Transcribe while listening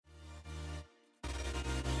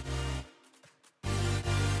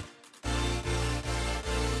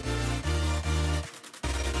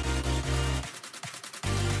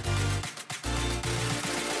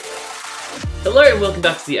Hello and welcome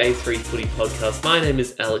back to the A3 Footy Podcast. My name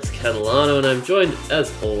is Alex Catalano and I'm joined,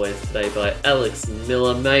 as always, today by Alex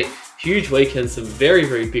Miller. Mate, huge weekend, some very,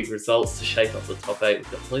 very big results to shape up the top 8.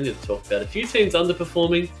 We've got plenty to talk about. A few teams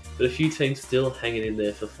underperforming, but a few teams still hanging in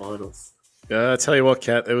there for finals. I tell you what,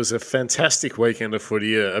 Kat, it was a fantastic weekend of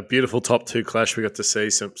footy, a beautiful top 2 clash. We got to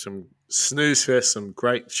see some snooze fest, some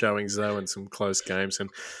great showings though, and some close games,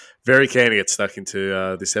 and very keen to get stuck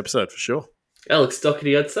into this episode for sure. Alex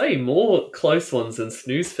Doherty, I'd say more close ones than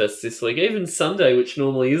snooze fest this week. Even Sunday, which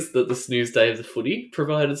normally is the snooze day of the footy,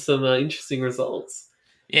 provided some interesting results.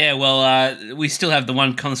 Yeah, well, we still have the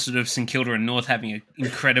one constant of St Kilda and North having an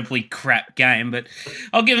incredibly crap game, but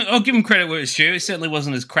I'll give them credit where it's due. It certainly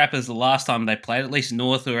wasn't as crap as the last time they played. At least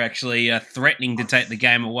North were actually threatening to take the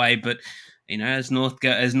game away, but you know, as North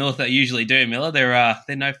usually do, Miller,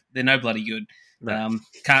 they're no bloody good. No.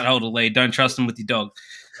 Can't hold a lead. Don't trust them with your dog.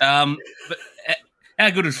 But how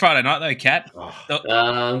good was Friday night though, Kat?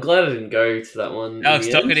 I'm glad I didn't go to that one. Alex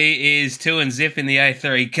Doherty is 2-0 in the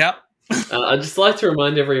A3 Cup. I'd just like to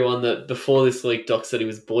remind everyone that before this week, Doc said he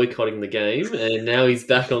was boycotting the game, and now he's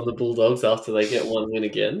back on the Bulldogs after they get one win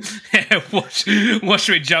again. Watch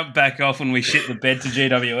me jump back off when we shit the bed to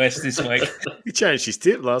GWS this week. He changed his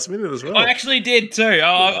tip last minute as well. I actually did too.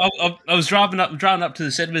 I was driving up to the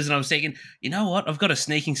Sedmers and I was thinking, you know what? I've got a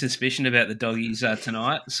sneaking suspicion about the doggies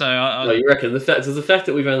tonight. So you reckon does the fact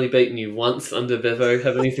that we've only beaten you once under Bevo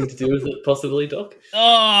have anything to do with it, possibly, Doc?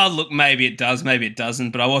 Oh, look, maybe it does, maybe it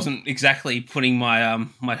doesn't. But I wasn't exactly putting my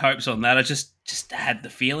my hopes on that. I just had the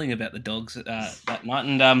feeling about the dogs that night.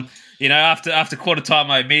 And you know, after quarter time,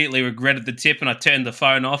 I immediately regretted the tip and I turned the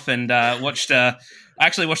phone off and watched. I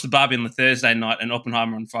actually watched the Barbie on the Thursday night and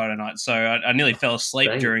Oppenheimer on Friday night. So I nearly fell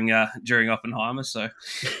asleep during Oppenheimer. So.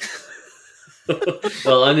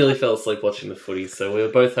 Well, I nearly fell asleep watching the footy, so we were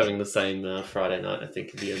both having the same Friday night, I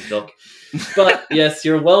think, in the end, Doc. But yes,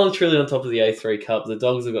 you're well and truly on top of the A3 Cup. The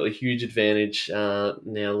Dogs have got a huge advantage now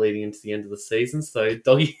leading into the end of the season. So, Doc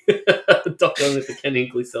going with the Ken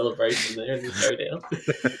Hinkley celebration there in the showdown.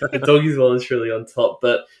 The Doggies well and truly on top.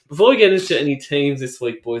 But before we get into any teams this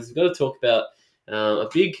week, boys, we've got to talk about a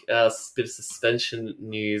big bit of suspension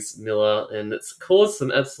news, Miller, and it's caused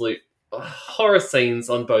some absolute horror scenes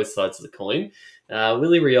on both sides of the coin.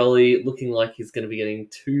 Willie Rioli looking like he's going to be getting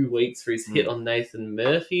 2 weeks for his hit on Nathan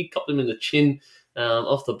Murphy. Copped him in the chin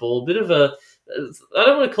off the ball. Bit of a, I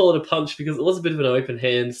don't want to call it a punch because it was a bit of an open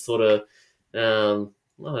hand sort of, I don't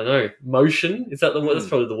know, motion. Is that the word? That's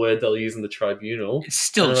probably the word they'll use in the tribunal. It's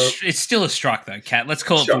still a strike though, Kat. Let's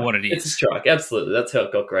call it for what it is. It's a strike, absolutely. That's how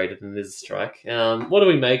it got graded, and it is a strike. What do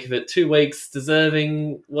we make of it? 2 weeks,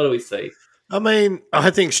 deserving. What do we see? I mean,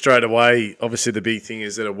 I think straight away, obviously the big thing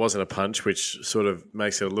is that it wasn't a punch, which sort of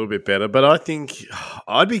makes it a little bit better. But I think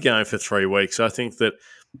I'd be going for 3 weeks. I think that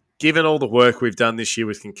given all the work we've done this year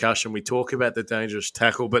with concussion, we talk about the dangerous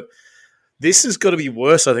tackle, but this has got to be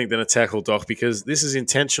worse, I think, than a tackle, Doc, because this is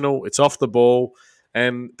intentional. It's off the ball.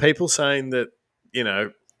 And people saying that, you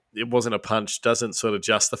know, it wasn't a punch doesn't sort of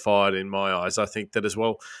justify it in my eyes. I think that as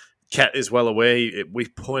well. Kat is well aware. We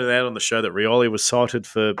pointed out on the show that Rioli was cited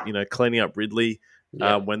for, you know, cleaning up Ridley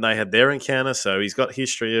when they had their encounter. So he's got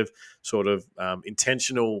history of sort of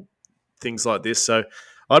intentional things like this. So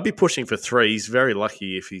I'd be pushing for 3. He's very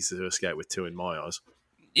lucky if he's to escape with 2 in my eyes.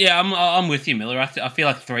 Yeah, I'm with you, Miller. I feel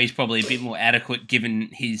like 3 is probably a bit more adequate given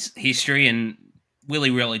his history, and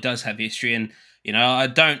Willie really does have history. And you know, I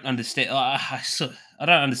don't understand. I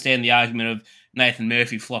don't understand the argument of Nathan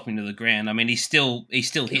Murphy flopping to the ground. I mean, he still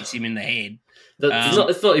hits him in the head.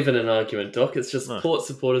 It's not even an argument, Doc. It's just Port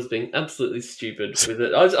supporters being absolutely stupid with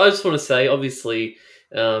it. I just want to say, obviously,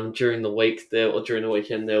 during the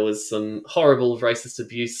weekend, there was some horrible racist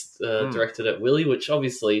abuse directed at Willie, which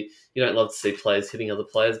obviously you don't love to see players hitting other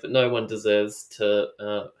players, but no one deserves to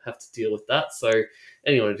have to deal with that. So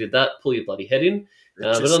anyone who did that, pull your bloody head in.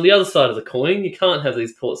 But on the other side of the coin, you can't have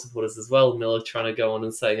these Port supporters as well, Miller, trying to go on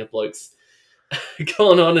and saying a bloke's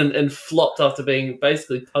gone on and flopped after being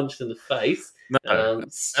basically punched in the face. No.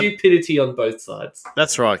 Stupidity on both sides.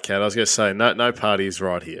 That's right, Kat. I was going to say, no party is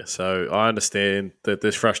right here. So I understand that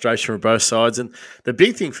there's frustration from both sides. And the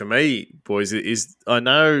big thing for me, boys, is I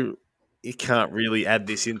know you can't really add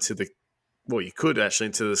this into you could actually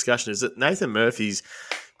into the discussion, is that Nathan Murphy's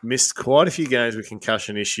missed quite a few games with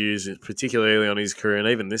concussion issues, particularly early on in his career and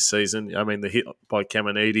even this season. I mean, the hit by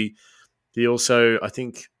Caminiti. He also, I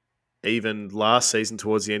think, even last season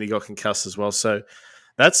towards the end, he got concussed as well. So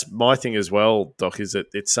that's my thing as well, Doc, is that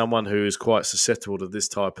it's someone who is quite susceptible to this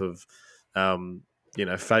type of,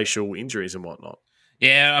 facial injuries and whatnot.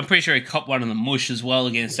 Yeah, I'm pretty sure he copped one in the mush as well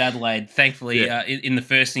against Adelaide. Thankfully, Yeah. In the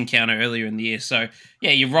first encounter earlier in the year. So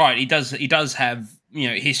yeah, you're right. He does have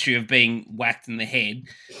history of being whacked in the head.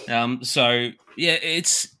 So yeah,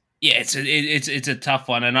 it's a tough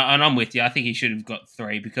one, and I'm with you. I think he should have got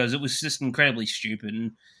 3 because it was just incredibly stupid.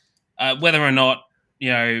 And whether or not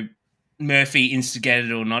Murphy instigated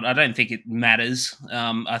it or not, I don't think it matters.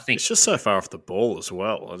 I think It's just so far off the ball as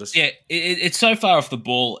well. it's so far off the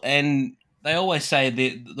ball, and they always say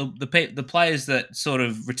the players that sort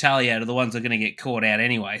of retaliate are the ones that are going to get caught out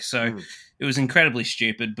anyway. So it was incredibly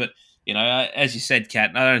stupid. But as you said,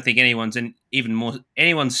 Kat, I don't think anyone's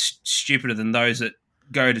stupider than those that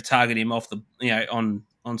go to target him off the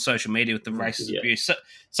on social media with the racist abuse. So,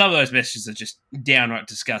 some of those messages are just downright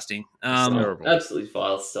disgusting. Terrible. Absolutely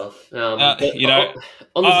vile stuff. On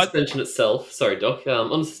the suspension itself, sorry, Doc.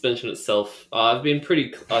 On the suspension itself, I've been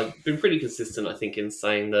pretty consistent, I think, in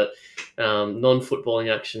saying that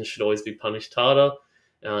non-footballing actions should always be punished harder.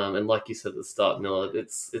 And like you said at the start, Miller,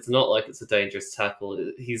 it's not like it's a dangerous tackle.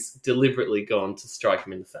 He's deliberately gone to strike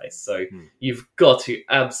him in the face. So you've got to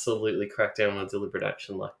absolutely crack down on a deliberate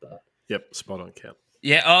action like that. Yep, spot on, Cat.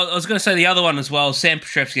 Yeah, I was going to say the other one as well. Sam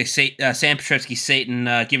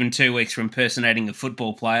Petrevski-Seton given 2 weeks for impersonating a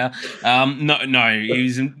football player. No, he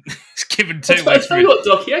was given 2 weeks. I tell you what,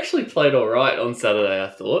 Doc, he actually played all right on Saturday. I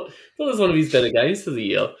thought it was one of his better games for the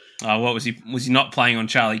year. Oh, what was he? Was he not playing on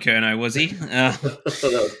Charlie Curnow? Was he? That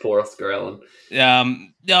was poor Oscar Allen.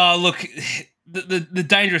 Look. The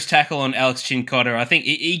dangerous tackle on Alex Chincotta, I think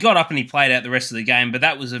he got up and he played out the rest of the game, but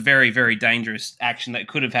that was a very, very dangerous action that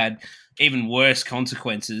could have had even worse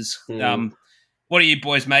consequences. What do you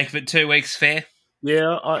boys make of it? 2 weeks fair?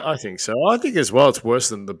 Yeah, I think so. I think as well it's worse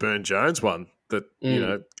than the Burn Jones one that,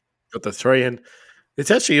 got the 3. And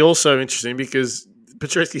it's actually also interesting because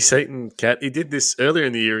Petrevski-Seton, Cat, he did this earlier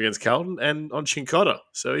in the year against Carlton and on Chincotta.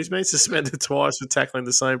 So he's been suspended twice for tackling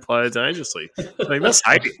the same player dangerously. So he must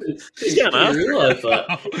hate it. I didn't realise that.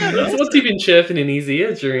 What's he been chirping in his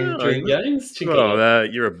ear during games? Well,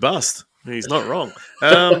 you're a bust. He's not wrong.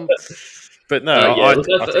 But no, I think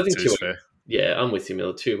it's fair. Yeah, I'm with you,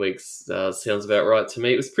 Miller. 2 weeks sounds about right to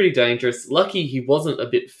me. It was pretty dangerous. Lucky he wasn't a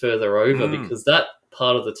bit further over because that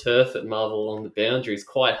part of the turf at Marvel along the boundary is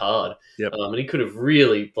quite hard. Yep. And he could have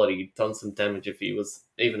really bloody done some damage if he was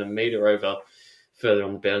even a metre over further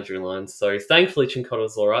on the boundary line. So thankfully Chincotta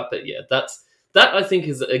was all right. But yeah, that I think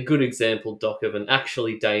is a good example, Doc, of an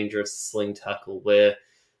actually dangerous sling tackle where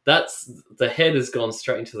the head has gone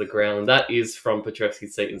straight into the ground, and that is from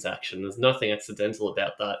Petrevski-Seton's action. There's nothing accidental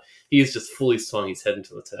about that. He has just fully swung his head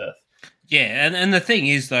into the turf. Yeah, and the thing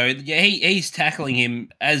is though, he's tackling him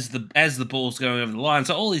as the ball's going over the line.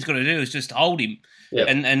 So all he's got to do is just hold him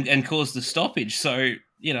and cause the stoppage. So I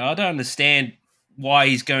don't understand why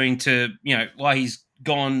he's going to why he's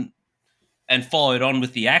gone and followed on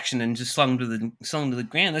with the action and just slung to the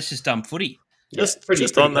ground. That's just dumb footy.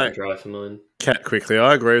 Just on that dry for mine. Cat, quickly,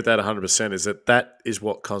 I agree with that 100%. Is that is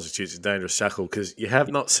what constitutes a dangerous tackle because you have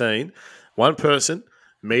not seen one person,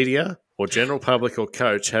 media or general public or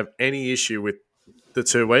coach have any issue with the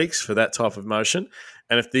 2 weeks for that type of motion.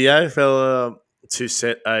 And if the AFL to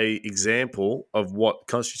set a example of what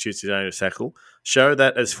constitutes a dangerous tackle, show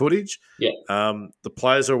that as footage. Yeah. The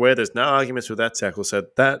players are aware there's no arguments with that tackle. So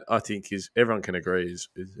that I think is everyone can agree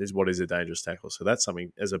is what is a dangerous tackle. So that's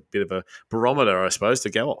something as a bit of a barometer, I suppose, to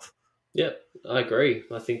go off. Yeah, I agree.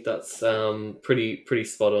 I think that's pretty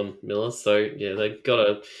spot on, Miller. So yeah, they've got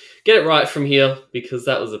to get it right from here because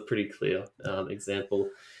that was a pretty clear example.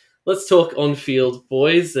 Let's talk on-field,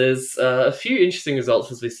 boys. There's a few interesting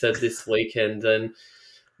results, as we said, this weekend, and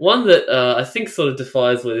one that I think sort of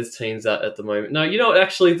defies where this team's at the moment. No, you know what?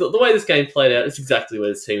 Actually, the way this game played out is exactly where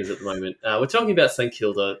this team is at the moment. We're talking about St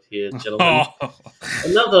Kilda here, gentlemen.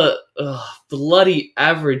 Another bloody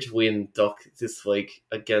average win, Doc, this week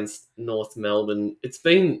against North Melbourne. It's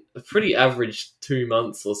been a pretty average 2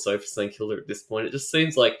 months or so for St Kilda at this point. It just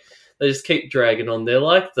seems like they just keep dragging on. They're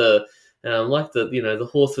like the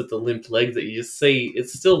horse with the limp leg that you just see.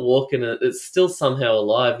 It's still walking. It's still somehow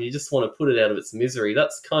alive. You just want to put it out of its misery.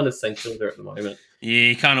 That's kind of St Kilda at the moment. Yeah,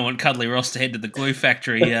 you kind of want Cuddly Ross to head to the glue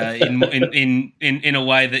factory in a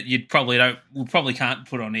way that you'd probably can't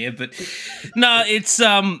put on here. But no, it's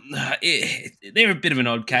they're a bit of an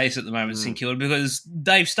odd case at the moment, St Kilda, because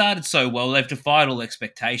they've started so well. They've defied all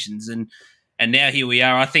expectations, and now here we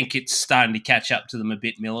are. I think it's starting to catch up to them a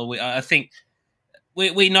bit, Miller. I think.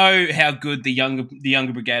 We know how good the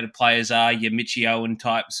younger brigade of players are, your Mitchie Owen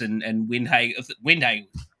types and Windhagen. Windhagen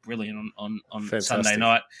was brilliant on Sunday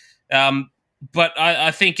night. But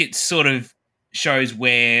I think it sort of shows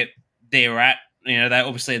where they're at they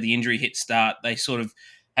obviously had the injury hit start. They sort of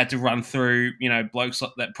had to run through, blokes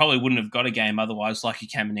that probably wouldn't have got a game otherwise, like your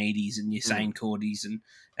Caminidis and your Zane Cordys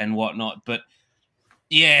and whatnot. But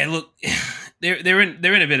yeah, look, they're in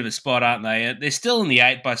a bit of a spot, aren't they? They're still in the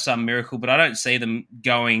 8 by some miracle, but I don't see them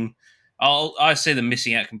going. I see them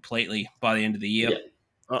missing out completely by the end of the year.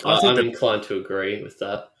 Yeah. I'm inclined to agree with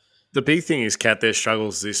that. The big thing is, Kat, their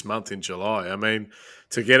struggles this month in July. I mean,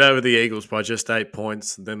 to get over the Eagles by just 8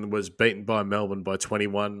 points, then was beaten by Melbourne by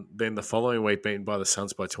 21, then the following week beaten by the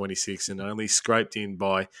Suns by 26, and only scraped in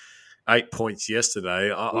by 8 points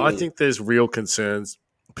yesterday. I think there's real concerns,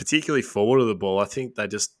 particularly forward of the ball. I think they're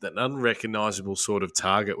just an unrecognisable sort of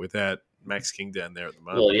target without Max King down there at the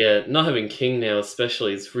moment. Well, yeah, not having King now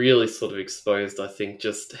especially is really sort of exposed, I think,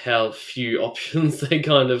 just how few options they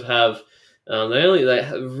kind of have. They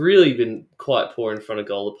have really been quite poor in front of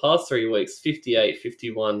goal. The past 3 weeks, 58,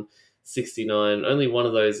 51, 69. Only one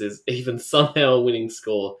of those is even somehow a winning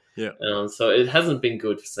score. Yeah. So it hasn't been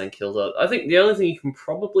good for St Kilda. I think the only thing you can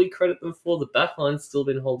probably credit them for, the backline's still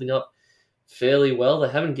been holding up fairly well. They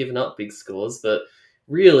haven't given up big scores, but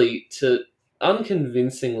really to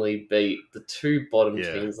unconvincingly beat the 2 bottom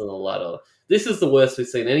teams on the ladder, this is the worst we've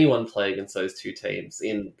seen anyone play against those 2 teams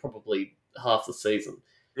in probably half the season.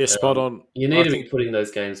 Yeah, spot on. You need to be putting those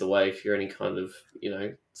games away if you're any kind of,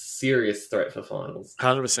 serious threat for finals.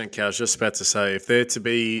 100%, Cal. I was just about to say, if they're to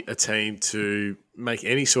be a team to make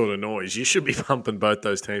any sort of noise, you should be pumping both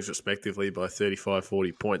those teams respectively by 35,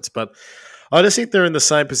 40 points. But I just think they're in the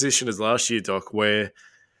same position as last year, Doc, where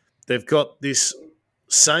they've got this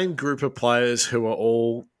same group of players who are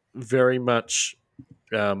all very much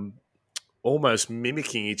almost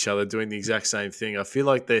mimicking each other, doing the exact same thing. I feel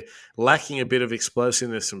like they're lacking a bit of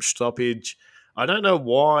explosiveness, some stoppage. I don't know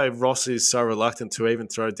why Ross is so reluctant to even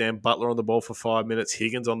throw Dan Butler on the ball for 5 minutes,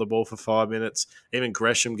 Higgins on the ball for 5 minutes, even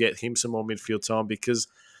Gresham, get him some more midfield time, because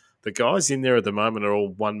the guys in there at the moment are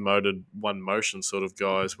all one-moded, one-motion sort of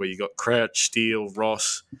guys, where you got Crouch, Steele,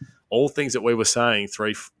 Ross, all things that we were saying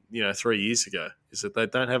 3 years ago, is that they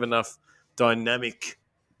don't have enough dynamic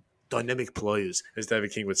players, as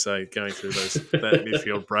David King would say, going through that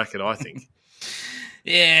midfield bracket, I think.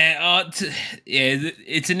 Yeah,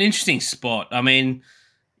 it's an interesting spot. I mean,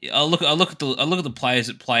 I look at the players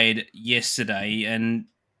that played yesterday, and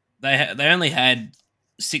they only had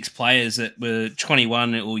 6 players that were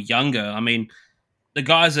 21 or younger. I mean, the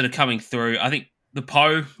guys that are coming through, I think the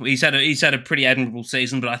Poe, he's had a pretty admirable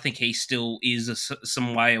season, but I think he still is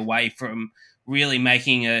some way away from really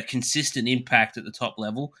making a consistent impact at the top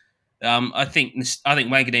level. I think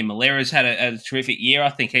Wangadeen Malera's had a terrific year. I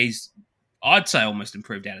think I'd say almost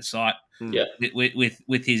improved out of sight. Yeah.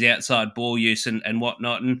 With his outside ball use and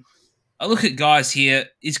whatnot. And I look at guys here.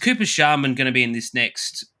 Is Cooper Sharman going to be in this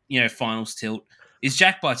next finals tilt? Is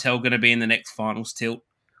Jack Bartel going to be in the next finals tilt?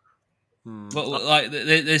 But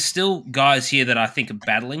there's still guys here that I think are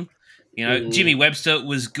battling. Jimmy Webster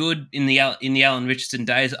was good in the Alan Richardson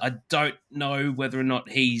days. I don't know whether or not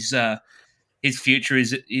his future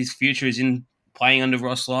is in playing under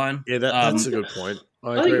Ross Lyon. Yeah, that's a good point.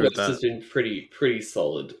 I agree with that. Webster's been pretty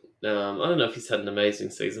solid. I don't know if he's had an amazing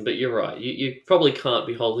season, but you're right. You probably can't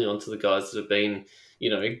be holding on to the guys that have been,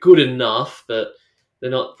 good enough, but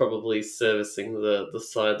they're not probably servicing the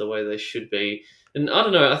side the way they should be. And I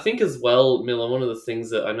don't know, I think as well, Miller, one of the things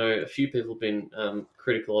that I know a few people have been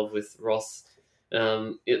critical of with Ross,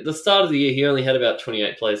 at the start of the year, he only had about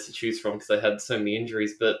 28 players to choose from because they had so many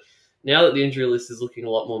injuries. But now that the injury list is looking a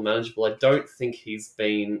lot more manageable, I don't think he's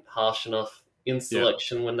been harsh enough in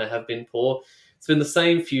selection when they have been poor. It's been the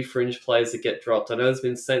same few fringe players that get dropped. I know there's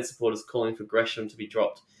been Saints supporters calling for Gresham to be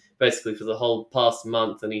dropped basically for the whole past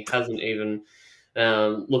month, and he hasn't even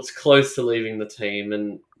looked close to leaving the team.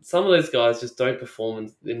 And some of those guys just don't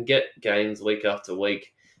perform and get games week after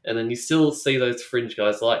week. And then you still see those fringe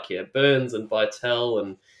guys like Burns and Bytel.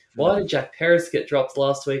 And why did Jack Paris get dropped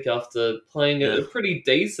last week after playing a pretty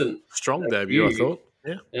decent strong debut? I thought.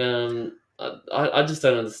 Yeah. I just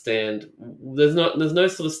don't understand. There's no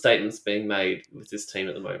sort of statements being made with this team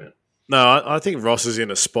at the moment. No, I think Ross is in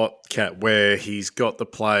a spot, Cat, where he's got the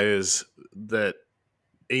players that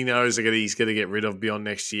he knows he's going to get rid of beyond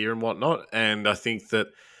next year and whatnot. And I think that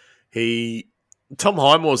Tom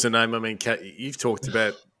Highmore's the name. I mean, Cat, you've talked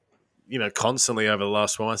about, constantly over the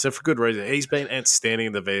last 1 month. So for good reason. He's been outstanding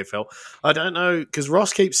in the VFL. I don't know, because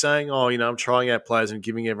Ross keeps saying, I'm trying out players and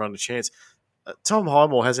giving everyone a chance. Tom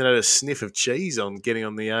Highmore hasn't had a sniff of cheese on getting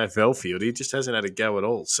on the AFL field. He just hasn't had a go at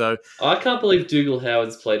all. So I can't believe Dougal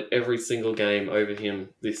Howard's played every single game over him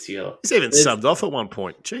this year. he's even There's subbed off at one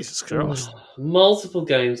point. Jesus Christ. multiple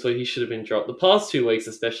games where he should have been dropped. The past 2 weeks,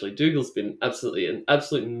 especially, Dougal's been an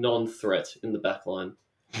absolute non-threat in the back line.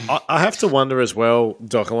 I have to wonder as well,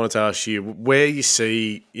 Doc, I wanted to ask you, where you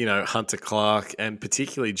see, Hunter Clark and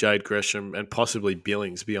particularly Jade Gresham and possibly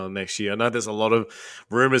Billings beyond next year. I know there's a lot of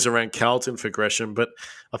rumours around Carlton for Gresham, but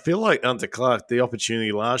I feel like Hunter Clark, the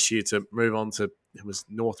opportunity last year to move on to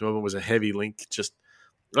North Melbourne was a heavy link. Just,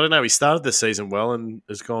 I don't know, he started the season well and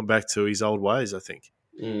has gone back to his old ways, I think.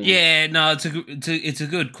 Yeah, no, it's a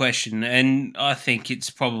good question, and I think it's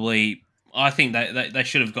probably. I think they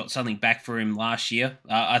should have got something back for him last year.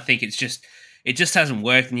 I think it just hasn't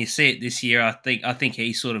worked, and you see it this year. I think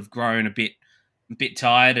he's sort of grown a bit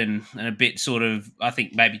tired and a bit sort of, I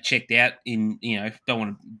think, maybe checked out. Don't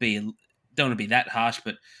want to be that harsh,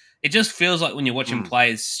 but it just feels like when you watch him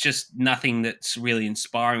play, it's just nothing that's really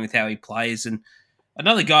inspiring with how he plays. And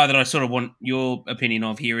another guy that I sort of want your opinion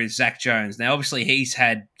of here is Zach Jones. Now, obviously, he's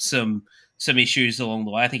had some issues along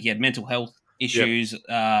the way. I think he had mental health issues. Yep.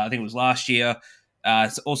 I think it was last year.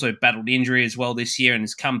 He's also battled injury as well this year and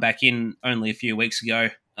has come back in only a few weeks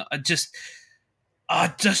ago. I just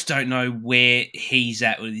don't know where he's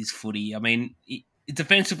at with his footy. I mean,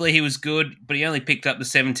 defensively he was good, but he only picked up the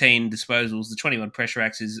 17 disposals. The 21 pressure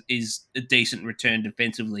acts is a decent return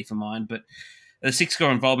defensively for mine, but the 6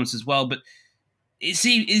 score involvements as well. But is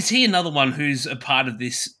he another one who's a part of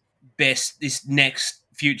this next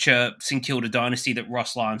future St Kilda dynasty that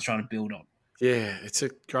Ross Lyon's trying to build on? Yeah, it's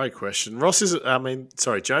a great question. Jones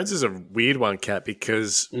is a weird one, Kat,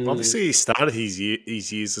 because obviously he started his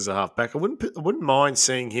years as a halfback. I wouldn't mind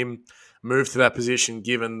seeing him move to that position,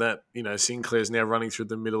 given that Sinclair's now running through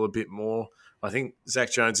the middle a bit more. I think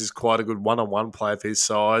Zach Jones is quite a good one-on-one player for his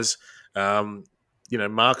size.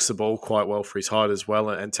 Marks the ball quite well for his height as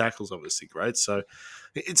well, and tackles obviously great. So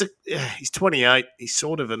he's 28. He's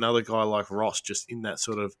sort of another guy like Ross, just in that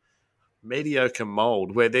sort of mediocre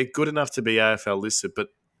mould where they're good enough to be AFL listed, but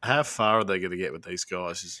how far are they going to get with these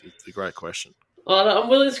guys is the great question. I'm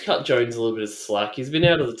willing to cut Jones a little bit of slack. He's been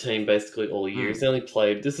out of the team basically all year. He's only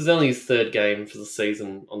played, this is only his 3rd game for the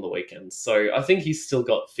season on the weekend. So I think he's still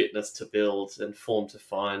got fitness to build and form to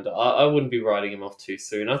find. I wouldn't be writing him off too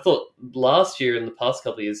soon. I thought last year and the past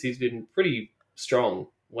couple of years, he's been pretty strong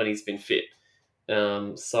when he's been fit.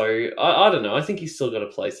 So I don't know. I think he's still got a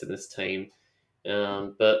place in this team.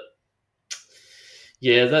 But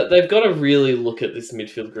yeah, they've got to really look at this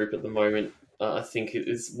midfield group at the moment. I think it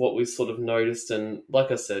is what we've sort of noticed. And like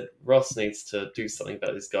I said, Ross needs to do something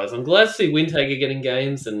about these guys. I'm glad to see Windhager getting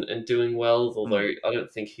games and doing well, although I don't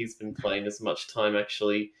think he's been playing as much time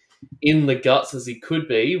actually in the guts as he could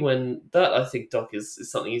be, when that, I think, Doc, is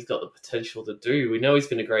something he's got the potential to do. We know he's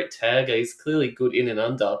been a great tagger. He's clearly good in and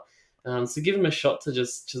under. So give him a shot to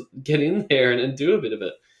just get in there and do a bit of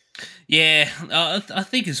it. Yeah, I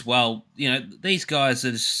think as well, these guys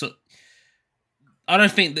are just, I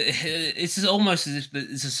don't think that it's almost as if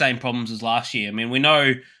it's the same problems as last year. I mean, we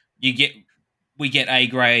know we get A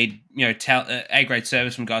grade, A grade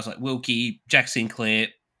service from guys like Wilkie, Jack Sinclair,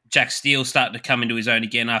 Jack Steele starting to come into his own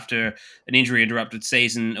again after an injury interrupted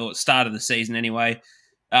season, or start of the season anyway.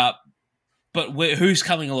 But who's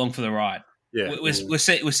coming along for the ride? Yeah,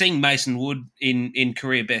 we're seeing Mason Wood in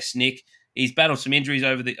career best nick. He's battled some injuries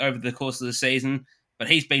over the course of the season, but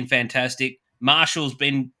he's been fantastic. Marshall's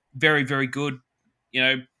been very, very good.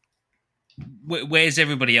 Where's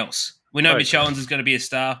everybody else? We know Mitch Owens is going to be a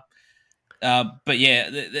star. But yeah,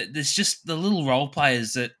 there's just the little role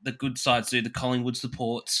players that the good sides do, the Collingwood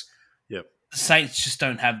supports. Yep. The Saints just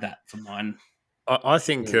don't have that for mine. I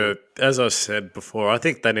think, as I said before, I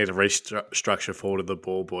think they need to restructure forward of the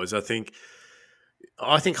ball, boys. I think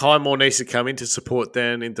Highmore needs to come in to support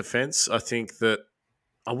Dan in defence. I think that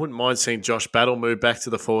I wouldn't mind seeing Josh Battle move back to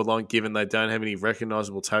the forward line, given they don't have any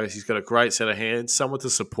recognisable targets. He's got a great set of hands, someone to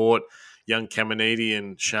support young Caminiti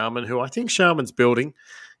and Sharman, who I think Sharman's building.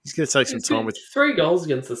 He's going to take some time with 3 goals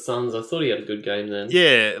against the Suns. I thought he had a good game then.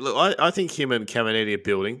 Yeah, look, I think him and Caminiti are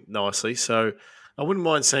building nicely, so I wouldn't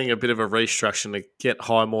mind seeing a bit of a restructure to get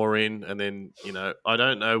Highmore in, and then I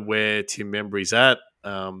don't know where Tim Membry's at.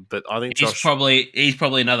 But I think he's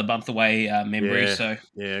probably another month away, Membry. Yeah, so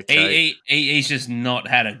yeah, okay. he's just not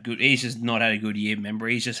had a good year,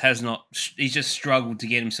 Membry. He's just struggled to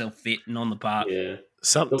get himself fit and on the park. Yeah.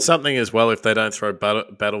 Something as well, if they don't throw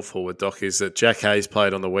battle forward, Doc, is that Jack Hayes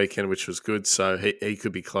played on the weekend, which was good, so he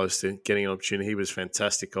could be close to getting an opportunity. He was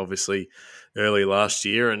fantastic, obviously, early last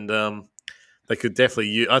year, and they could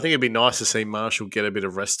definitely. I think it'd be nice to see Marshall get a bit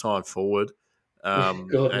of rest time forward.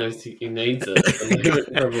 God knows he needs it at the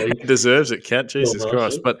moment, probably. He deserves it, Cat. Bill Jesus Christ.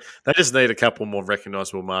 Marshall. But they just need a couple more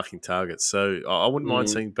recognisable marking targets. So I wouldn't mind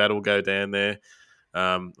Mm. seeing Battle go down there.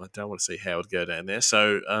 I don't want to see Howard go down there.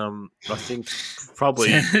 So I think probably...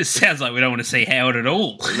 Sounds like we don't want to see Howard at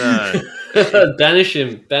all. No. Banish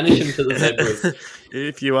him to the Zebras.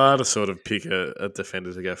 If you are to sort of pick a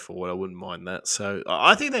defender to go forward, I wouldn't mind that. So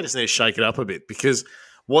I think they just need to shake it up a bit because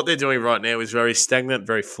what they're doing right now is very stagnant,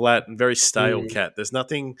 very flat, and very stale, Cat. There's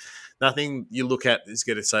nothing you look at is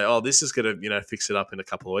going to say, oh, this is going to fix it up in a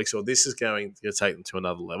couple of weeks, or this is going to take them to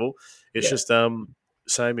another level. It's just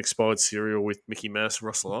same expired cereal with Mickey Mouse and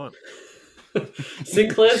Russell Lyon.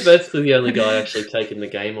 Sinclair's basically the only guy actually taking the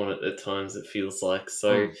game on it at times, it feels like.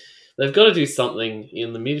 So they've got to do something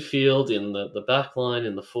in the midfield, in the back line,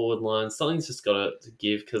 in the forward line. Something's just got to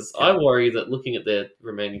give because I worry that looking at their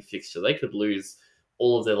remaining fixture, they could lose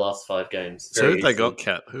all of their last 5 games. So who have they got,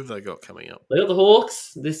 Cat? Who have they got coming up? They got the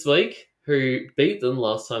Hawks this week, who beat them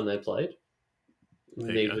last time they played.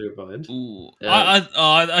 Neither mind.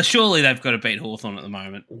 Surely they've got to beat Hawthorn at the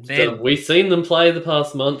moment. We've seen them play the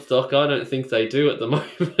past month, Doc. I don't think they do at the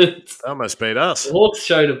moment. They almost beat us. The Hawks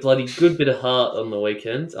showed a bloody good bit of heart on the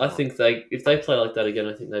weekend. I think if they play like that again,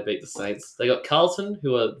 I think they beat the Saints. They got Carlton,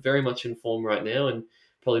 who are very much in form right now and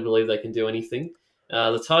probably believe they can do anything.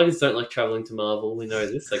 The Tigers don't like travelling to Marvel. We know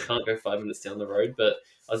this. They can't go 5 minutes down the road, but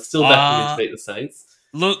I was still backing them to beat the Saints.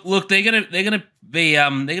 Look, they're gonna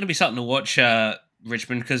be something to watch.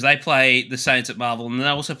 Richmond, because they play the Saints at Marvel and they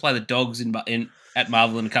also play the Dogs at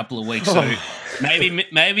Marvel in a couple of weeks. So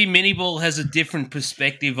maybe Mini Ball has a different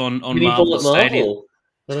perspective on Marvel Stadium.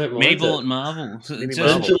 I don't mind Mini Ball at Marvel. Then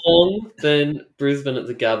Geelong, then Brisbane at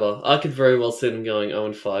the Gabba. I could very well see them going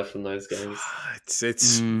 0-5 from those games.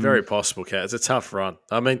 It's very possible, Kat. It's a tough run.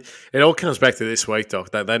 I mean, it all comes back to this week,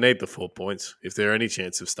 Doc. They need the 4 points if there are any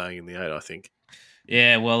chance of staying in the 8, I think.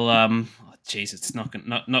 Yeah, well, it's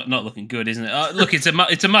not looking good, isn't it? Look, it's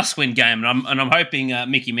a must-win game, and I'm hoping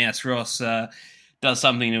Mickey Mouse Ross does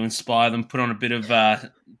something to inspire them. Put on a bit of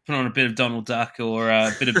Donald Duck or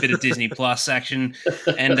a bit of Disney Plus action,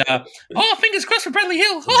 and fingers crossed for Bradley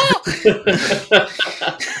Hill.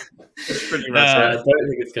 Pretty much. I don't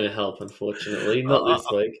think it's going to help, unfortunately. Not this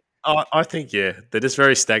week. I think they're just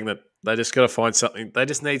very stagnant. They just got to find something. They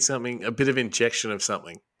just need something, a bit of injection of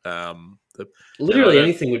something. Literally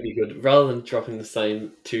anything would be good, rather than dropping the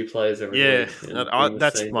same 2 players every week.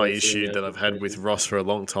 That's my issue that I've had with Ross for a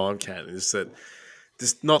long time, Kat, is that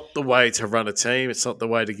it's not the way to run a team. It's not the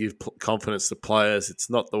way to give confidence to players. It's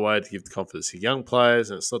not the way to give confidence to young players,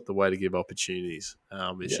 and it's not the way to give opportunities.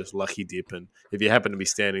 It's just lucky dip, and if you happen to be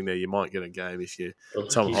standing there, you might get a game. If you're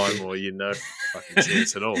Tom Highmore, no fucking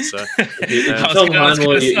chance at all. So, Tom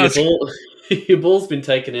Highmore, your ball's been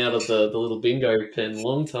taken out of the little bingo pen a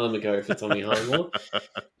long time ago for Tommy Highmore.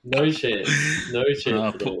 No chance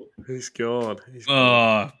at all. He's gone.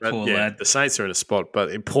 Poor lad. The Saints are in a spot,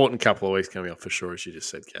 but important couple of weeks coming up for sure, as you just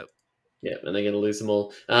said, Kat. Yeah, and they're going to lose them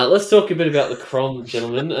all. Let's talk a bit about the Crom,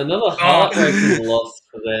 gentlemen. Another heartbreaking loss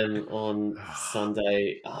for them on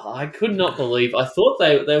Sunday. I could not believe. I thought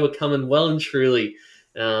they were coming well and truly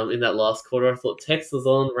in that last quarter. I thought Tex was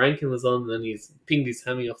on, Rankin was on, and then he's pinged his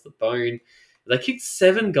hammy off the bone. They kicked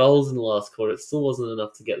 7 goals in the last quarter. It still wasn't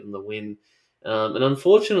enough to get them the win. And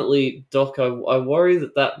unfortunately, Doc, I worry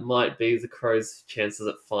that might be the Crows' chances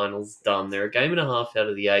at finals done. They're a game and a half out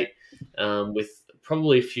of the 8, with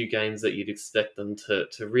probably a few games that you'd expect them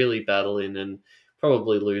to really battle in and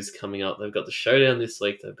probably lose coming up. They've got the showdown this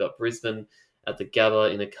week. They've got Brisbane at the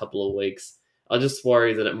Gabba in a couple of weeks. I just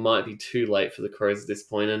worry that it might be too late for the Crows at this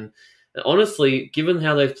point. And honestly, given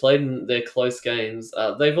how they've played in their close games,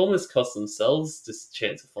 they've almost cost themselves this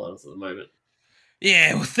chance of finals at the moment.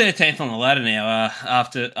 Yeah, well, 13th on the ladder now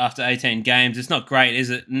after 18 games. It's not great, is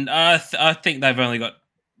it? And I think they've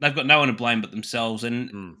got no one to blame but themselves.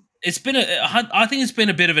 And I think it's been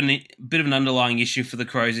a bit of an underlying issue for the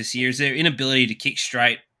Crows this year is their inability to kick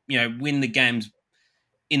straight. Win the games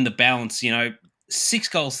in the balance. 6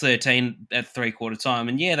 goals, 13 at 3/4 time,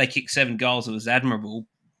 and they kicked 7 goals. It was admirable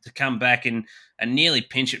to come back and nearly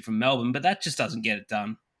pinch it from Melbourne, but that just doesn't get it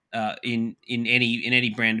done in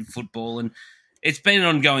any brand of football. And it's been an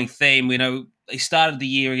ongoing theme. They started the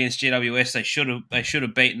year against GWS. They should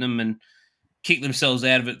have beaten them and kicked themselves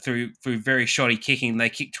out of it through very shoddy kicking. They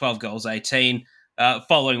kicked 12 goals, 18.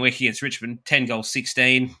 Following week against Richmond, 10 goals,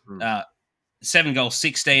 16. 7 goals,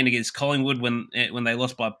 16 against Collingwood when they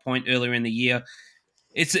lost by a point earlier in the year.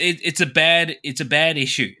 It's a bad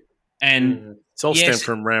issue, and it's all stemmed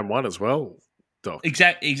from round 1 as well, Doc.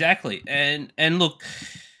 Exactly, and look,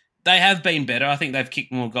 they have been better. I think they've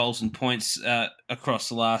kicked more goals and points across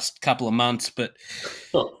the last couple of months, but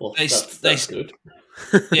Oh, well, they that's good.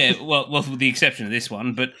 yeah, well, with the exception of this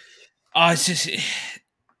one, but it's just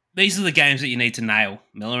these are the games that you need to nail,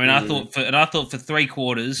 Miller. And I thought for 3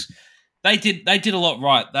 quarters they did a lot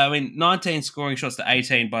right. They went 19 scoring shots to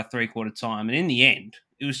 18 by 3/4 time, and in the end,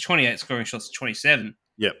 it was 28 scoring shots to 27.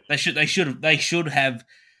 Yep. They should have.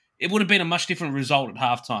 It would have been a much different result at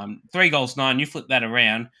halftime. 3-9. You flip that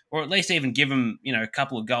around, or at least even give them a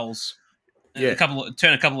couple of goals. Yeah.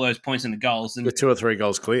 Turn a couple of those points into goals, and with 2 or 3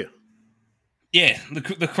 goals clear. Yeah,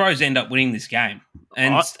 the Crows end up winning this game,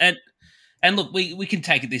 and look, we can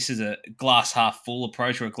take this as a glass half full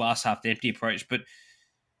approach or a glass half empty approach, but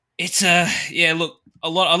it's look, a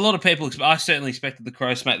lot of people. I certainly expected the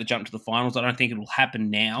Crows to make the jump to the finals. I don't think it will happen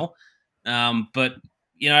now, but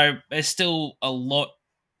there's still a lot.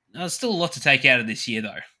 There's still a lot to take out of this year,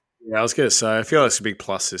 though. Yeah, I was going to say, I feel like it's a big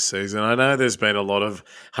plus this season. I know there's been a lot of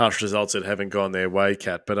harsh results that haven't gone their way,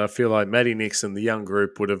 Kat, but I feel like Matty Nixon, the young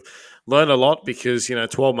group, would have learned a lot because,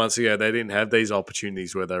 12 months ago, they didn't have these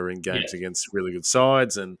opportunities where they were in games against really good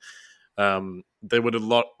sides, and they would have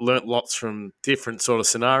learnt lots from different sort of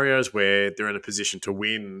scenarios where they're in a position to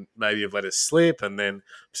win, maybe have let it slip, and then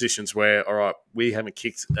positions where, all right, we haven't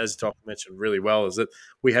kicked, as Doc mentioned really well, is that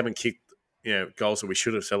we haven't kicked goals that we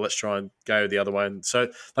should have, so let's try and go the other way. And so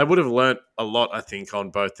they would have learnt a lot, I think, on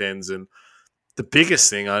both ends. And the biggest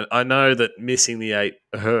thing, I know that missing the 8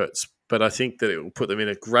 hurts, but I think that it will put them in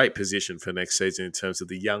a great position for next season in terms of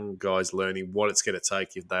the young guys learning what it's going to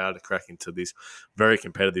take if they are to crack into this very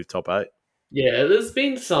competitive top 8. Yeah, there's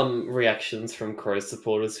been some reactions from Crows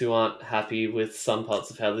supporters who aren't happy with some parts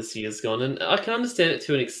of how this year's gone, and I can understand it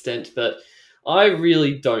to an extent, but I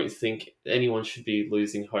really don't think anyone should be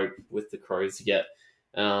losing hope with the Crows yet.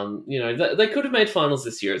 They could have made finals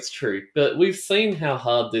this year, it's true, but we've seen how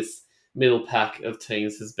hard this middle pack of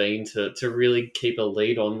teams has been to really keep a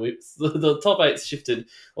lead on. The top 8's shifted,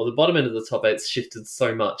 or the bottom end of the top 8's shifted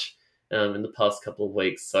so much in the past couple of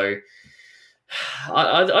weeks, so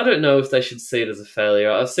I don't know if they should see it as a failure.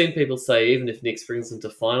 I've seen people say even if Nix brings them to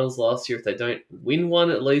finals last year, if they don't win one,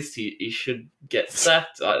 at least he should get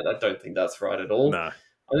sacked. I don't think that's right at all. No.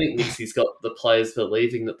 I think Nixie's got the players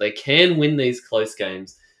believing that they can win these close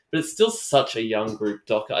games, but it's still such a young group,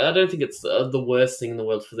 Doc. I don't think it's the worst thing in the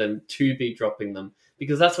world for them to be dropping them,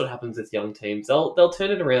 because that's what happens with young teams. They'll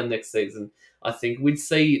turn it around next season. I think we'd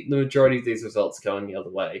see the majority of these results going the other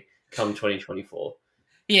way come 2024.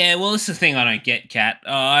 Yeah, well, it's the thing I don't get, Kat.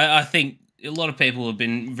 I think a lot of people have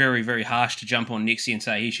been very, very harsh to jump on Nixie and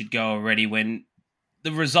say he should go already when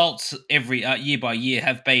the results every year by year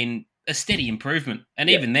have been a steady improvement. And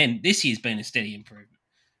even then, this year's been a steady improvement,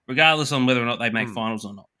 regardless on whether or not they make finals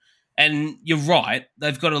or not. And you're right,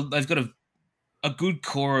 they've got a good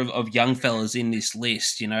core of young fellas in this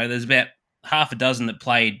list. There's about half a dozen that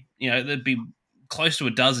played. There'd be close to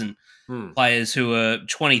a dozen players who are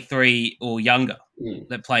 23 or younger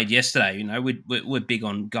that played yesterday. We're big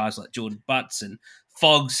on guys like Jordan Butts, and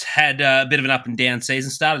Foggs had a bit of an up and down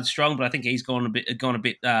season. Started strong, but I think he's gone a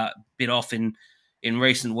bit off in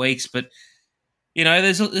recent weeks. But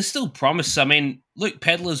there's still promise. I mean, Luke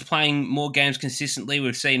Pedlar's playing more games consistently.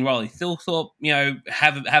 We've seen Riley Thilthorpe,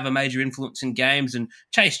 have a major influence in games, and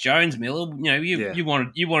Chase Jones, Miller. You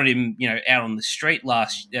wanted him, out on the street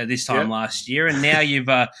this time last year, and now you've.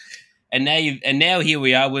 And now here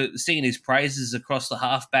we are. We're singing his praises across the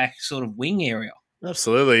halfback sort of wing area.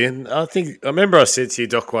 Absolutely. And I remember I said to you,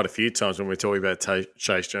 Doc, quite a few times when we were talking about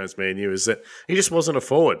Chase Jones, me and you, is that he just wasn't a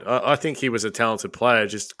forward. I think he was a talented player,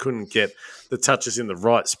 just couldn't get the touches in the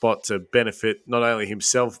right spot to benefit not only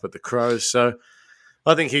himself but the Crows. So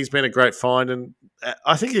I think he's been a great find. And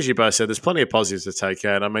I think, as you both said, there's plenty of positives to take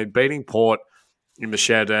out. I mean, beating Port in the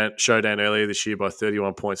showdown earlier this year by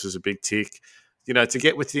 31 points was a big tick. To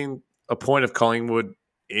get within a point of Collingwood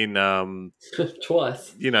in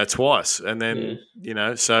twice, twice, and then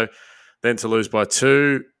so then to lose by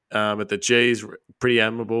 2 at the G's, pretty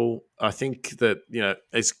admirable. I think that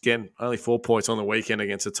it's again only 4 points on the weekend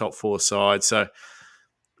against a top 4 side, so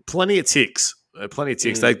plenty of ticks.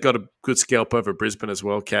 They've got a good scalp over Brisbane as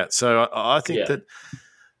well, Kat. So I think that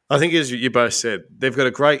as you both said, they've got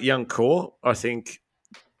a great young core. I think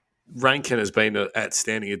Rankin has been an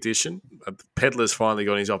outstanding addition. Pedlar's finally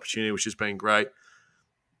got his opportunity, which has been great.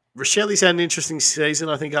 Rochelli's had an interesting season,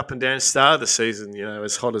 I think, up and down. Start of the season,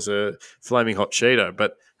 as hot as a flaming hot Cheeto,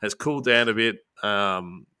 but has cooled down a bit.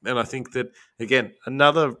 And I think that, again,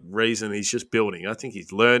 another reason he's just building. I think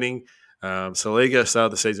he's learning. Saliga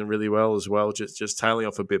started the season really well as well, just tailing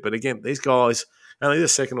off a bit. But again, these guys, only their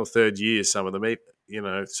second or third year, some of them,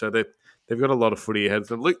 so they're they've got a lot of footy ahead of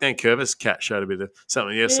them. Luke Nankervis, Cat showed a bit of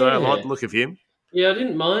something yesterday. I like the look of him. Yeah, I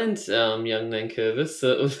didn't mind young Nankervis.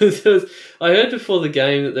 I heard before the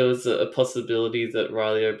game that there was a possibility that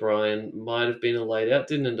Riley O'Brien might have been a laid out.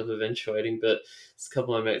 Didn't end up eventuating, but a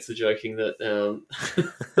couple of my mates were joking that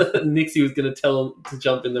Nixie was going to tell him to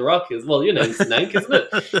jump in the ruck. As well, it's Nank, isn't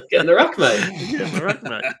it? Get in the ruck, mate. Get in the ruck,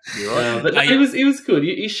 mate. You're right. But no, he was good.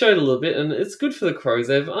 He showed a little bit, and it's good for the Crows.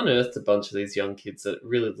 They've unearthed a bunch of these young kids that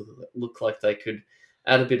really look like they could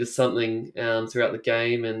add a bit of something throughout the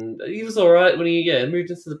game, and he was all right when he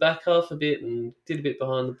moved into the back half a bit and did a bit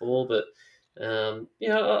behind the ball. But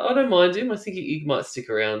I don't mind him. I think he might stick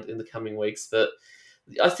around in the coming weeks. But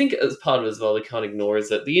I think as part of it as well, we can't ignore is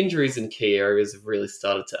that the injuries in key areas have really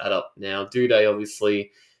started to add up now. Duday obviously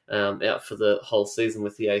out for the whole season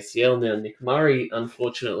with the ACL. Now Nick Murray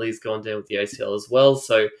unfortunately has gone down with the ACL as well.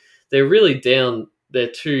 So they're really down their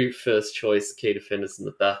two first choice key defenders in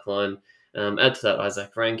the back line. Add to that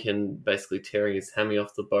Isaac Rankin basically tearing his hammy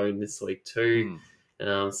off the bone this week too.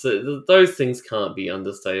 So those things can't be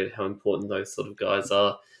understated, how important those sort of guys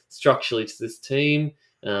are structurally to this team.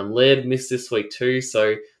 Laird missed this week too.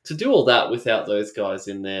 So to do all that without those guys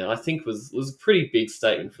in there, I think was a pretty big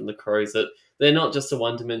statement from the Crows that they're not just a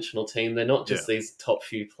one-dimensional team. They're not just these top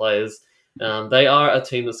few players. They are a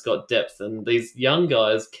team that's got depth, and these young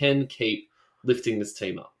guys can keep lifting this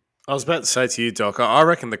team up. I was about to say to you, Doc, I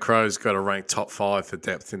reckon the Crows got to rank top 5 for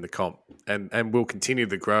depth in the comp and will continue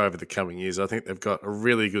to grow over the coming years. I think they've got a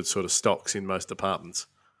really good sort of stocks in most departments.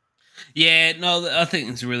 Yeah, no, I think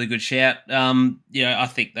it's a really good shout. I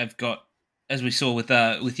think they've got, as we saw with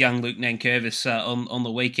young Luke Nankervis on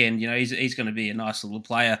the weekend, he's going to be a nice little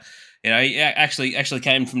player. He actually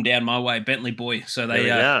came from down my way, Bentley boy. So they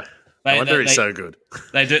no wonder he's so good.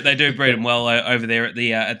 They do breed him well over there at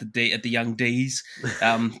the young D's.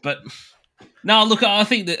 But no, look, I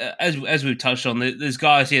think that as we've touched on, there's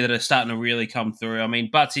guys here that are starting to really come through. I mean,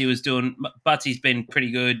 Butsy's been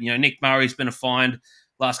pretty good. Nick Murray's been a find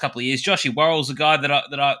last couple of years. Joshy Worrell's a guy that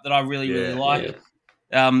I really like.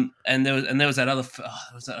 Yeah. And there was that other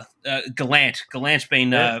Gallant. Gallant's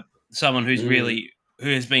been someone who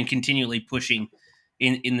has been continually pushing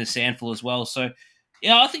in the SANFL as well. So.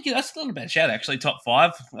 Yeah, I think that's not a bad shout, actually. Top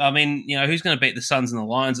 5. I mean, who's going to beat the Suns and the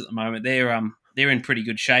Lions at the moment? They're in pretty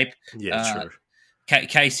good shape. Yeah, true.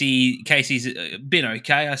 Casey's been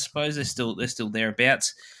okay, I suppose. They're still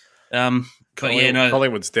thereabouts.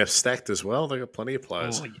 Collingwood's depth stacked as well. They've got plenty of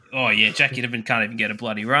players. Oh yeah, Jack Ginnivan can't even get a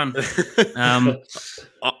bloody run.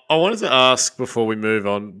 I wanted to ask before we move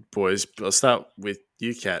on, boys. I'll start with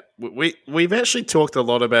you, Kat. We've actually talked a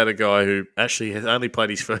lot about a guy who actually has only played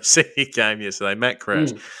his first senior game yesterday, Matt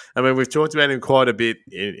Crouch. I mean, we've talked about him quite a bit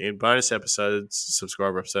in bonus episodes,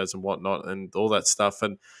 subscriber episodes and whatnot and all that stuff.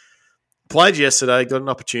 And played yesterday, got an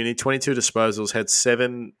opportunity, 22 disposals, had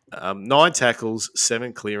 9 tackles,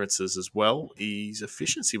 7 clearances as well. His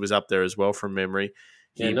efficiency was up there as well from memory.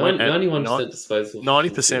 He 91% disposal.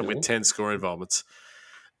 90% with 10 score involvements.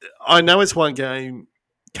 I know it's one game,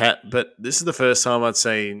 Cat, but this is the first time I'd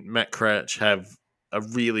seen Matt Crouch have a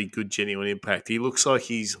really good, genuine impact. He looks like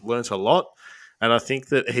he's learnt a lot, and I think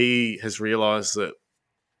that he has realised that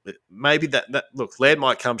maybe that look, Laird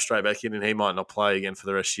might come straight back in and he might not play again for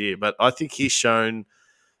the rest of the year, but I think he's shown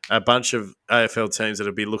a bunch of AFL teams that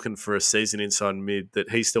will be looking for a season inside mid that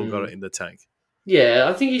he's still got it in the tank. Yeah,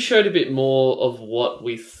 I think he showed a bit more of what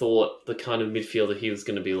we thought the kind of midfielder he was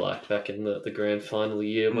going to be like back in the grand final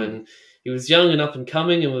year when he was young and up and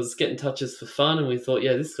coming and was getting touches for fun, and we thought,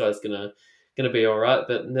 yeah, this guy's gonna be all right,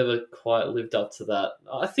 but never quite lived up to that.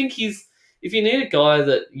 I think if you need a guy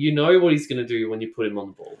that you know what he's going to do when you put him on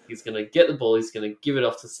the ball, he's going to get the ball, he's going to give it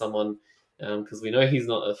off to someone, because we know he's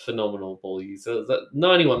not a phenomenal ball user. That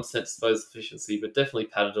 91% disposal efficiency, but definitely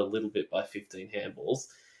padded a little bit by 15 handballs.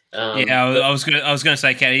 I was going to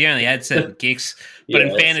say, Katie, he only had 7 kicks, but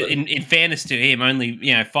in fairness to him, only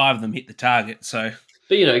 5 of them hit the target. So,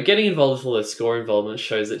 but getting involved with all those score involvement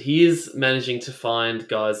shows that he is managing to find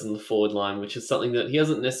guys in the forward line, which is something that he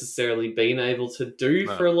hasn't necessarily been able to do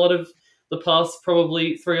for a lot of the past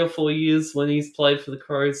probably 3 or 4 years when he's played for the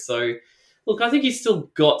Crows. So, look, I think he's still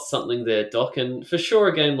got something there, Doc, and for sure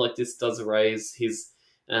a game like this does raise his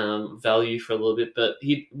value for a little bit, but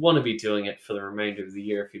he'd want to be doing it for the remainder of the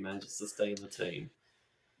year if he manages to stay in the team.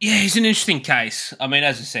 Yeah, he's an interesting case. I mean,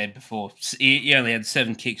 as I said before, he only had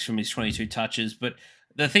 7 kicks from his 22 touches, but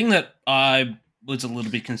the thing that I was a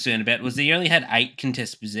little bit concerned about was that he only had 8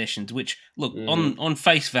 contested possessions, which, look, on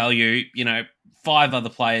face value, 5 other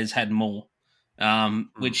players had more,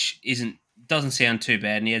 which doesn't sound too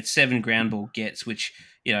bad, and he had 7 ground ball gets, which,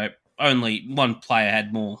 only one player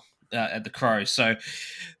had more. at the Crows. So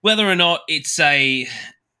whether or not it's an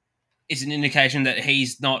indication that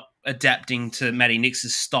he's not adapting to Matty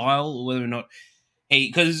Nix's style, or whether or not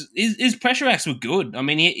because his pressure acts were good. I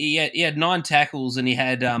mean, he had 9 tackles and he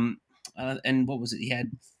had and what was it? He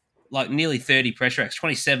had like nearly 30 pressure acts,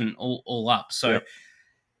 27 all up. So Yep.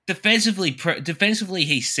 defensively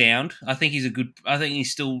he's sound. I think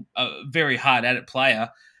he's still a very hard at it player,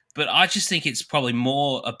 but I just think it's probably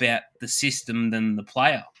more about the system than the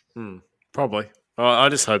player. Probably. I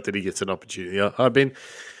just hope that he gets an opportunity. I've been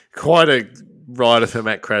quite a rider for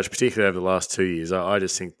Matt Crash, particularly over the last 2 years. I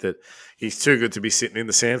just think that he's too good to be sitting in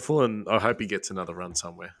the sandful, and I hope he gets another run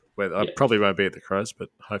somewhere. Where I probably won't be at the Crows, but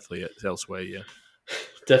hopefully it's elsewhere, yeah.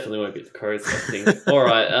 Definitely won't be at the Crows, I think. All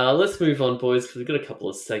right, let's move on, boys, because we've got a couple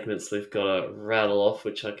of segments we've got to rattle off,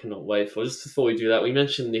 which I cannot wait for. Just before we do that, we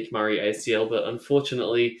mentioned Nick Murray ACL, but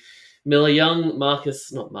unfortunately, Miller Young,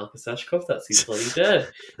 not Marcus Ashcroft, that's his bloody dad.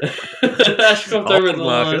 Ashcroft over at the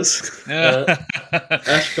Lions.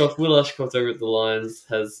 Will Ashcroft over at the Lions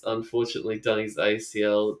has unfortunately done his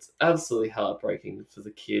ACL. It's absolutely heartbreaking for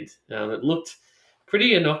the kid. It looked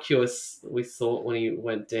pretty innocuous, we thought, when he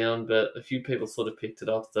went down, but a few people sort of picked it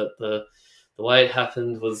up that the way it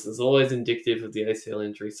happened was always indicative of the ACL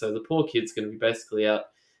injury. So the poor kid's going to be basically out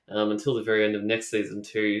until the very end of next season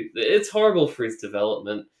too. It's horrible for his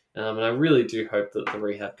development. And I really do hope that the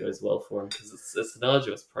rehab goes well for him, because it's an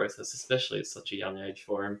arduous process, especially at such a young age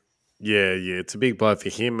for him. Yeah, it's a big blow for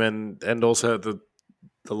him and also the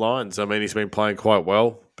Lions. I mean, he's been playing quite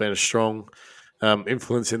well, been a strong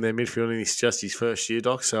influence in their midfield, and it's just his first year,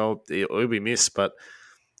 Doc, so he'll be missed, but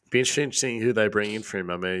it'll be interesting to see who they bring in for him.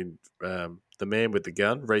 I mean, the man with the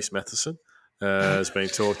gun, Reece Matheson, has been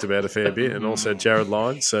talked about a fair bit, and also Jared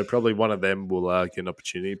Lyons, so probably one of them will get an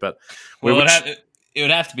opportunity. But it would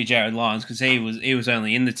have to be Jared Lyons, because he was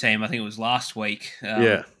only in the team. I think it was last week.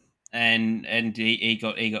 And he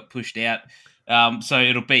got pushed out. So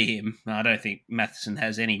it'll be him. I don't think Matheson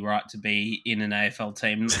has any right to be in an AFL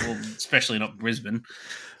team, especially not Brisbane.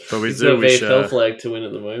 But he's got a VFL flag to win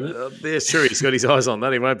at the moment. Yeah, sure, he's got his eyes on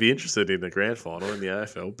that. He won't be interested in the grand final in the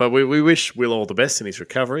AFL. But we wish Will all the best in his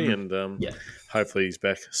recovery, and hopefully he's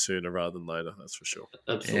back sooner rather than later, that's for sure.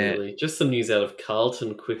 Absolutely. Yeah. Just some news out of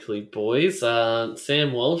Carlton quickly, boys.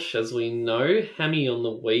 Sam Walsh, as we know, hammy on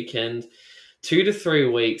the weekend. 2 to 3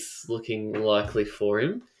 weeks looking likely for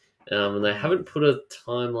him. And they haven't put a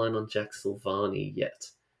timeline on Jack Silvani yet.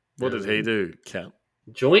 What did he do, Cal?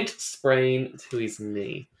 Joint sprain to his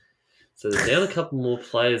knee. So they're down a couple more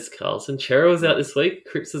players, Carlton. Chero's out this week.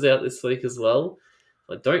 Cripps is out this week as well.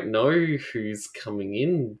 I don't know who's coming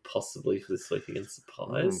in possibly for this week against the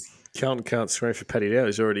Pies. Carlton can't scream for Paddy Dow.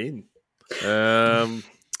 He's already in.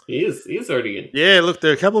 He is already in. Yeah, look,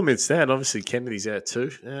 there are a couple of minutes down. Obviously, Kennedy's out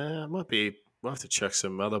too. We'll have to chuck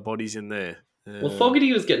some other bodies in there. Well,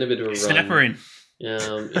 Fogarty was getting a bit of a Snapper run.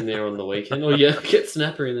 In there on the weekend. Oh, yeah, get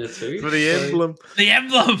Snapper in there too. For the emblem. The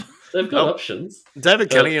emblem! They've got options.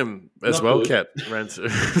 David Cunningham as well, Kat, ran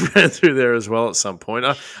through there as well at some point.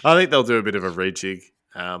 I think they'll do a bit of a rejig,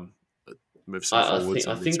 move some forwards.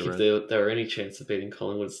 I think if there are any chance of beating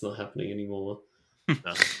Collingwood, it's not happening anymore.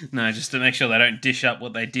 No, just to make sure they don't dish up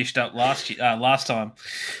what they dished up last time.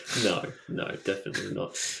 No, definitely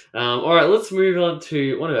not. All right, let's move on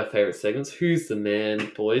to one of our favourite segments, Who's the Man,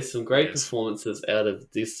 boys? Some great performances out of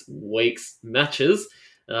this week's matches.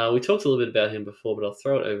 We talked a little bit about him before, but I'll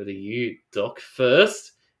throw it over to you, Doc.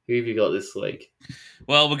 First, who have you got this week?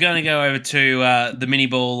 Well, we're going to go over to the mini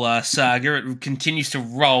ball saga. It continues to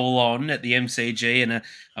roll on at the MCG, and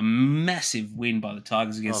a massive win by the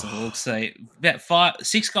Tigers against the Hawks. They about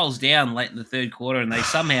 6 goals down late in the third quarter, and they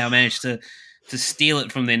somehow managed to steal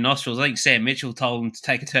it from their nostrils. I think Sam Mitchell told them to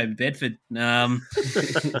take a Toby Bedford,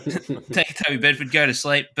 go to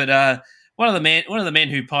sleep. But one of the men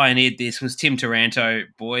who pioneered this was Tim Taranto,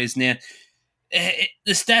 boys. Now, the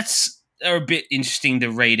stats are a bit interesting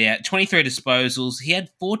to read out. 23 disposals. He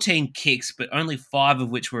had 14 kicks, but only 5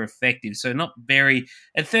 of which were effective. So not very...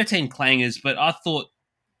 And 13 clangers, but I thought,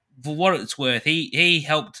 for what it's worth, he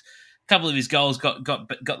helped. A couple of his goals got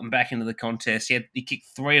them back into the contest. He kicked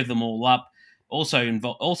 3 of them all up. Also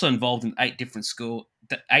involved in 8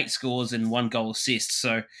 scores and 1 goal assist.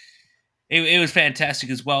 So it was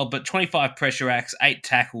fantastic as well. But 25 pressure acts, 8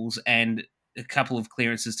 tackles, and a couple of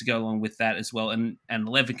clearances to go along with that as well, and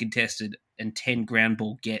 11 contested and 10 ground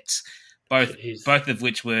ball gets, both of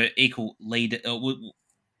which were equal lead,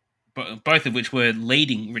 both of which were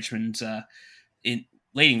leading Richmond in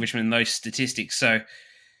those statistics. So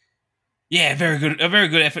Yeah, a very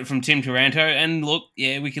good effort from Tim Taranto. And look,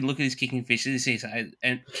 yeah, we can look at his kicking efficiency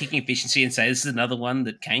and say this is another one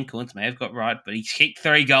that Kane Corns may have got right, but he kicked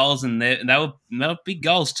 3 goals and they were big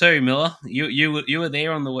goals too. Miller, you were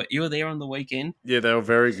there on the weekend. Yeah, they were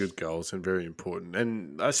very good goals and very important.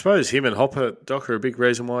 And I suppose him and Hopper, Doc, are a big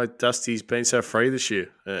reason why Dusty's been so free this year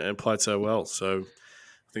and played so well. So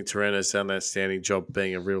I think Taranto's done an outstanding job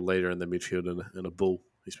being a real leader in the midfield and a bull.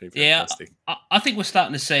 He's been fantastic. Yeah, I think we're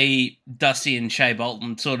starting to see Dusty and Shea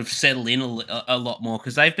Bolton sort of settle in a lot more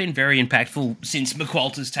because they've been very impactful since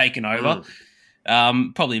McQualter's taken over.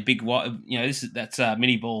 Probably a big, that's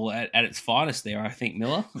mini ball at its finest there. I think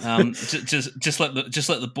Miller. Just let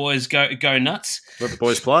the boys go nuts. Let the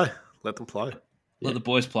boys play. Let them play. Let the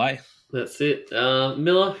boys play. That's it.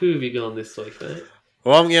 Miller, who have you gone this week, mate?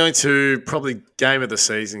 Well, I'm going to probably game of the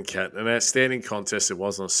season, Cat. An outstanding contest it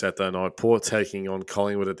was on Saturday night. Port taking on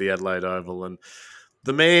Collingwood at the Adelaide Oval. And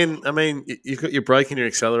the man, I mean, you've got your brake and your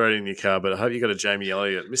accelerator in your car, but I hope you got a Jamie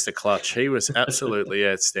Elliott, Mr. Clutch. He was absolutely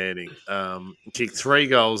outstanding. Kicked 3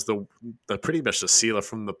 goals, the pretty much the sealer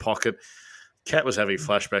from the pocket. Cat was having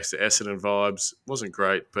flashbacks to Essendon vibes. Wasn't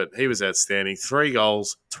great, but he was outstanding. 3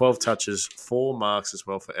 goals, 12 touches, 4 marks as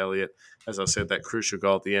well for Elliott. As I said, that crucial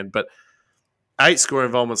goal at the end. But 8 score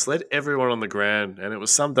involvements, led everyone on the ground, and it was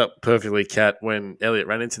summed up perfectly, Cat, when Elliott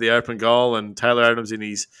ran into the open goal and Taylor Adams in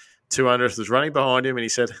his 200th was running behind him and he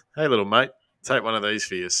said, "Hey, little mate, take one of these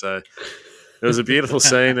for you." So it was a beautiful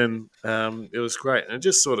scene and it was great. And it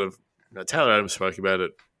just sort of, Taylor Adams spoke about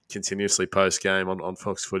it continuously post-game on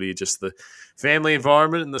Fox Footy, just the family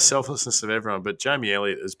environment and the selflessness of everyone. But Jamie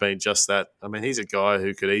Elliott has been just that. I mean, he's a guy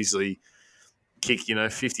who could easily kick,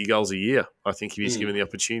 50 goals a year. I think if he's given the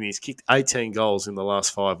opportunity. He's kicked 18 goals in the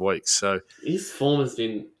last 5 weeks. So his form has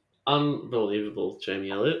been unbelievable, Jamie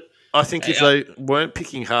Elliott. I think if they weren't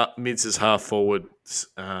picking mids as half forwards,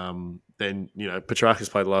 then, Petrarca's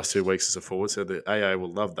played the last 2 weeks as a forward, so the AA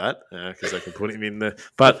will love that because they can put him in there.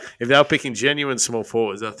 But if they were picking genuine small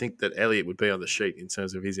forwards, I think that Elliott would be on the sheet in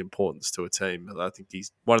terms of his importance to a team. I think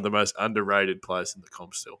he's one of the most underrated players in the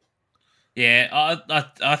comp still. Yeah,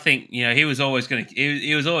 I think he was always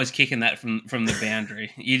he was always kicking that from the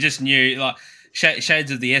boundary. You just knew, like,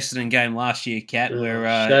 shades of the Essendon game last year, Cat.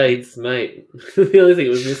 Where shades, mate. The only thing it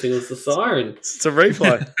was missing was the siren. It's a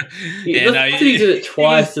replay. He did it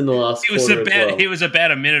twice in the last quarter. He was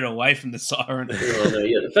about a minute away from the siren.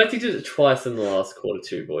 The fact he did it twice in the last quarter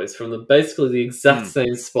too, boys, from basically the exact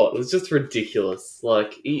same spot, was just ridiculous.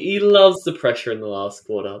 Like, he loves the pressure in the last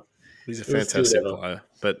quarter. He's a fantastic player,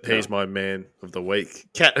 but he's my man of the week.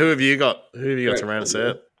 Kat, who have you got? Who have you got to round us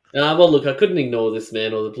out? Well, look, I couldn't ignore this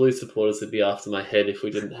man, or the Blue supporters would be after my head if we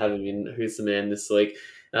didn't have him in Who's the Man this week.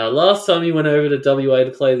 Last time he went over to WA to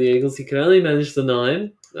play the Eagles, he could only manage the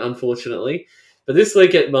 9, unfortunately. But this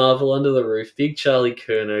week at Marvel, under the roof, Big Charlie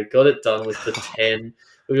Curnow got it done with the 10.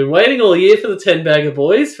 We've been waiting all year for the 10-bagger,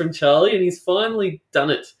 boys, from Charlie, and he's finally done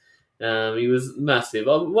it. He was massive.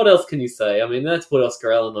 What else can you say? I mean, that's put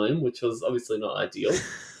Oscar Allen on him, which was obviously not ideal.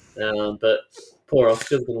 But poor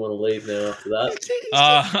Oscar's going to want to leave now after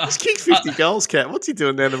that. He's kicked 50 goals, Cat. What's he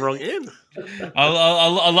doing down the wrong end?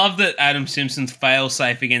 I love that Adam Simpson's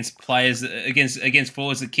fail-safe against players, against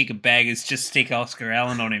forwards that kick a bag is just stick Oscar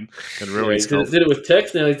Allen on him. He did it with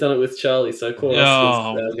Tex, now he's done it with Charlie, so poor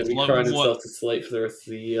Oscar's going to be crying himself to sleep for the rest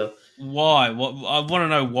of the year. Why? I want to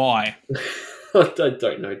know why. I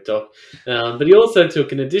don't know, Doc. But he also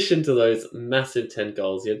took, in addition to those massive 10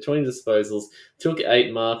 goals, he had 20 disposals, took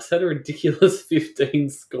 8 marks, had a ridiculous 15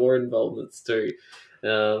 score involvements too.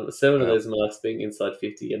 7 of those marks being inside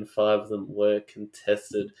 50 and 5 of them were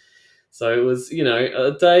contested. So it was,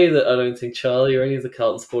 a day that I don't think Charlie or any of the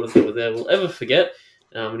Carlton supporters that were there will ever forget.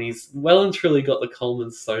 And he's well and truly got the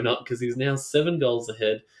Coleman sewn up because he's now 7 goals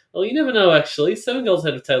ahead. Well, you never know, actually. 7 goals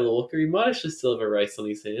ahead of Taylor Walker. He might actually still have a race on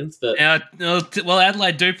his hands. But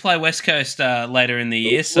Adelaide do play West Coast later in the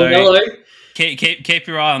year, so keep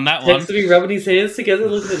your eye on that one. Tex to be rubbing his hands together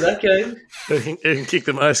looking at that game. He can kick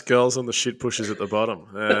the most goals on the shit pushes at the bottom.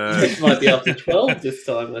 Tex might be up to 12 this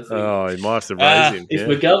time, I think. Oh, he might have to raise him. If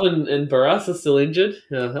McGovern and Barras are still injured,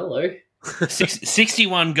 hello.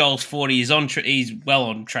 61 goals, 40. He's well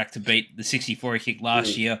on track to beat the 64 he kicked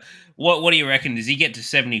last year. What do you reckon? Does he get to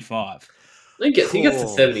 75? He gets to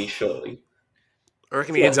 70, surely. I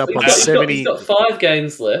reckon he ends up on 70. He's got 5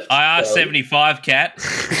 games left. I asked 75, Cat.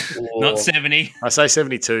 Not 70. I say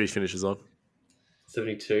 72 he finishes on.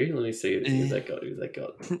 72? Let me see. Who's that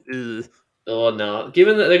got? Oh, no.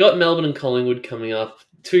 Given that they got Melbourne and Collingwood coming up,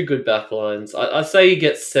 2 good backlines, I say he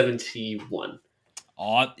gets 71.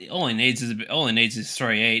 All he needs is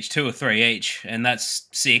 3 each, 2 or 3 each, and that's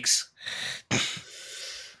 6.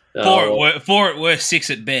 Four at worst, six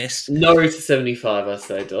at best. No to 75, I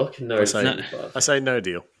say, Doc. No to I say, 75. I say no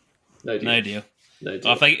deal. No deal. No deal. No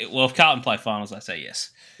deal. If Carlton play finals, I say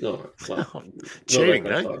yes. No, well, Cheating,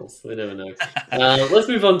 not no? finals. We never know. Let's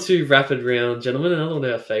move on to rapid round, gentlemen. Another one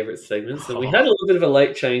of our favourite segments. And we had a little bit of a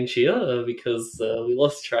late change here because we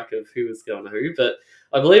lost track of who was going who. But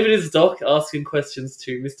I believe it is Doc asking questions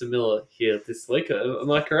to Mr. Miller here this week.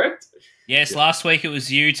 Am I correct? Yes, last week it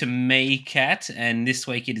was you to me, Kat, and this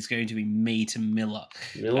week it is going to be me to Miller.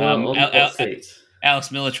 Miller on the hot seat.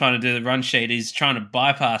 Alex Miller trying to do the run sheet. He's trying to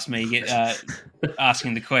bypass me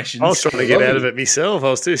asking the questions. I was trying to get out of it myself.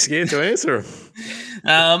 I was too scared to answer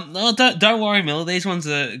them. No, don't worry, Miller. These ones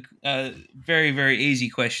are very, very easy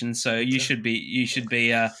questions, so you should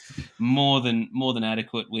be more than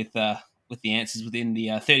adequate with the answers within the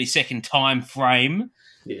 30-second time frame.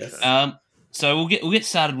 Yes. So we'll get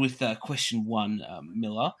started with question one,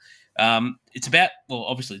 Miller. It's about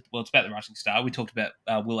it's about the Rising Star. We talked about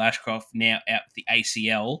Will Ashcroft now out with the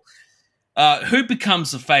ACL. Who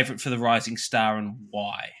becomes the favourite for the Rising Star and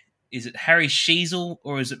why? Is it Harry Sheezel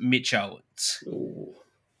or is it Mitch Owens? Ooh.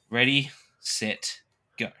 Ready, set,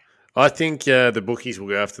 go. I think the bookies will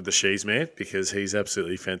go after the Shees man because he's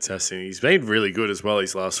absolutely fantastic. He's been really good as well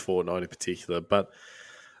his last fortnight in particular. But,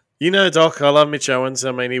 Doc, I love Mitch Owens.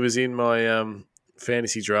 I mean, he was in my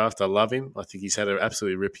fantasy draft. I love him. I think he's had an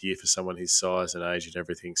absolutely rip year for someone his size and age and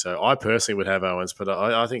everything. So I personally would have Owens, but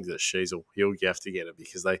I think that Sheezel, he'll have to get it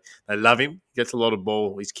because they love him. He gets a lot of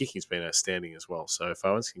ball. His kicking's been outstanding as well. So if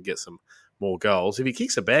Owens can get some more goals, if he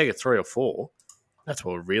kicks a bag of 3 or 4, that's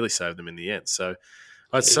what will really save them in the end. So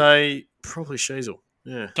I'd say probably Sheezel.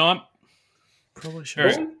 Yeah. Time. Probably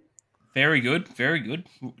Sheezel. Very good. Very good.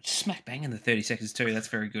 Smack bang in the 30 seconds too. That's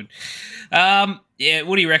very good. What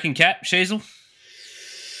do you reckon, Kat? Sheezel?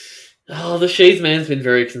 Oh, the Shees man's been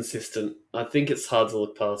very consistent. I think it's hard to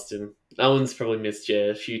look past him. Owens probably missed,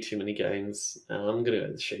 a few too many games. I'm going to go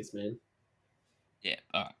with the Shees man. Yeah,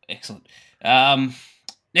 all right, excellent.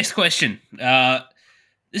 Next question.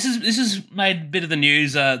 This has made a bit of the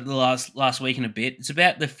news the last week and a bit. It's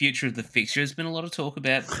about the future of the fixture. There's been a lot of talk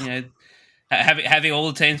about having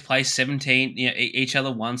all the teams play 17 each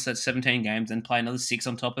other once. That's 17 games, and play another 6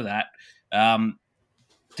 on top of that,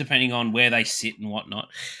 depending on where they sit and whatnot.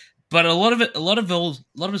 But a lot of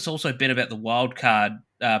it's also been about the wild card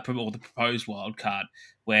or the proposed wild card,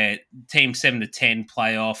 where teams 7 to 10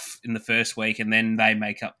 play off in the first week and then they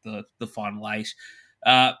make up the final 8.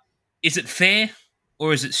 Is it fair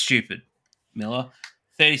or is it stupid, Miller?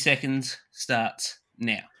 30 seconds starts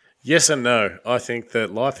now. Yes and no. I think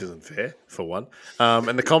that life isn't fair, for one.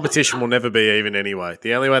 And the competition will never be even anyway.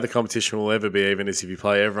 The only way the competition will ever be even is if you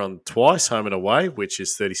play everyone twice, home and away, which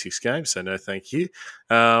is 36 games, so no thank you.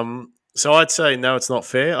 So I'd say no, it's not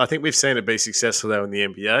fair. I think we've seen it be successful, though, in the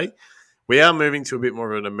NBA. We are moving to a bit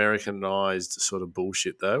more of an Americanized sort of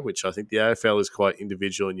bullshit, though, which I think the AFL is quite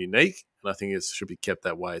individual and unique, and I think it should be kept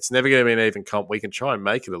that way. It's never going to be an even comp. We can try and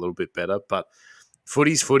make it a little bit better, but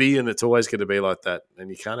footy's footy, and it's always going to be like that. And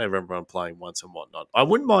you can't have everyone playing once and whatnot. I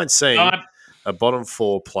wouldn't mind seeing a bottom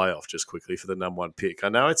 4 playoff just quickly for the number 1 pick. I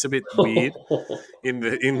know it's a bit weird in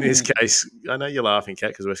this case. I know you're laughing,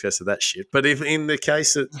 Kat, because we're supposed to that shit. But if in the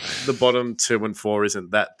case that the bottom 2 and 4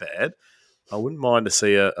 isn't that bad, I wouldn't mind to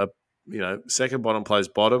see a second bottom plays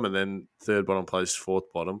bottom, and then third bottom plays fourth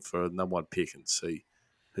bottom for a number 1 pick, and see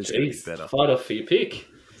who's going to be better. Fight off for your pick.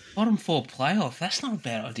 Bottom 4 playoff. That's not a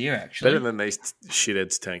bad idea, actually. Better than these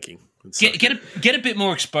shitheads tanking. Get a bit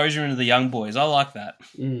more exposure into the young boys. I like that.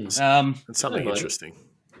 It's something interesting.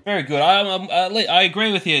 Very good. I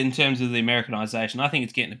agree with you in terms of the Americanization. I think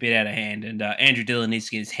it's getting a bit out of hand, and Andrew Dillon needs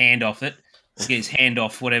to get his hand off it, or get his hand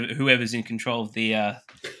off whoever's in control of the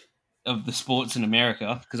sports in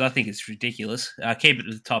America, because I think it's ridiculous. Keep it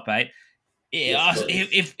to the top 8. Yeah,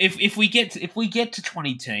 yes, if we get to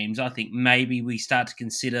 20 teams, I think maybe we start to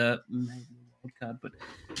consider maybe a wild card. But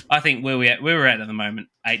I think where we're at the moment,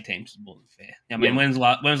 8 teams is more than fair. I mean, when's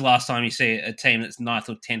the last time you see a team that's 9th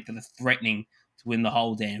or 10th that are threatening to win the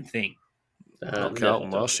whole damn thing? Not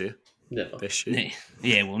Carlton last year. Never.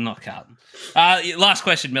 Yeah, well, not Carlton. Last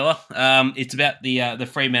question, Miller. It's about the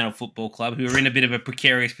Fremantle Football Club, who are in a bit of a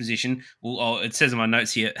precarious position. Well, it says in my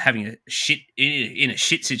notes here, having a shit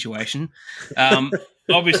situation.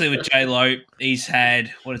 Obviously, with J-Lo, he's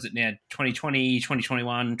had, what is it now, 2020,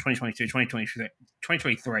 2021, 2022,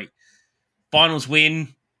 2023. Finals win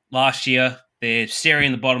last year. They're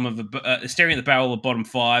staring at the barrel of bottom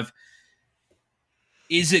 5.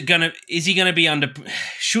 Should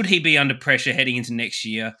he be under pressure heading into next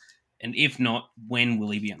year? And if not, when will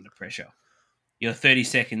he be under pressure? Your 30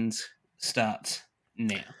 seconds starts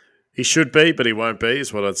now. He should be, but he won't be,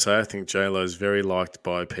 is what I'd say. I think J-Lo is very liked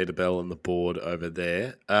by Peter Bell and the board over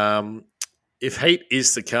there. If heat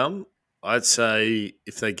is to come, I'd say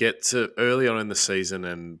if they get to early on in the season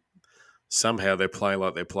and somehow they're playing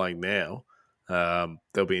like they're playing now,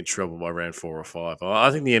 they'll be in trouble by round 4 or 5.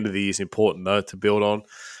 I think the end of the year is important, though, to build on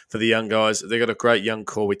for the young guys. They've got a great young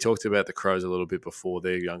core. We talked about the Crows a little bit before.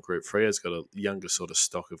 Their young group. Freya's got a younger sort of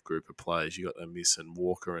stock of group of players. You got Amiss and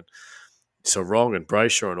Walker and Sarong and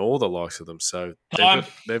Brayshaw and all the likes of them. So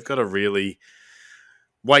they've got to really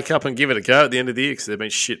wake up and give it a go at the end of the year because they've been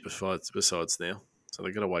shit besides now. So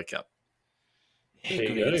they've got to wake up. There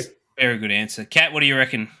you go. Very good answer. Kat, what do you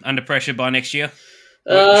reckon? Under pressure by next year?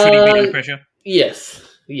 Should he be under pressure? Yes,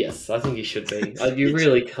 I think he should be. You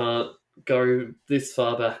really can't go this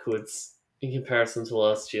far backwards in comparison to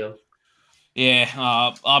last year.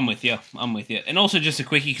 Yeah, I'm with you. And also just a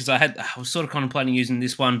quickie because I was sort of contemplating using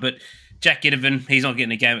this one, but Jack Ginnivan, he's not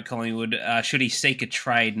getting a game at Collingwood. Should he seek a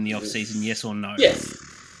trade in the off-season, yes or no? Yes.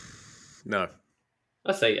 No.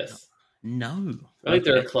 I say yes. No. I think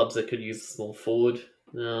there are clubs that could use a small forward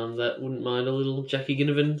that wouldn't mind a little Jackie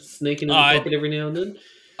Ginnivan sneaking in the pocket every now and then.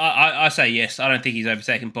 I say yes. I don't think he's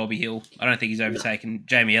overtaken Bobby Hill. I don't think he's overtaken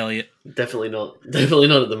Jamie Elliott. Definitely not. Definitely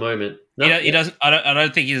not at the moment. No, he doesn't. I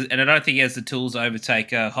don't think he's, and I don't think he has the tools to overtake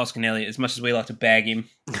Hoskin Elliott. As much as we like to bag him,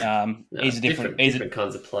 he's a different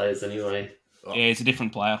kinds of players anyway. Yeah, he's a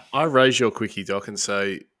different player. I raise your quickie, Doc, and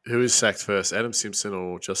say who is sacked first, Adam Simpson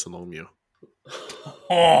or Justin Longmuir?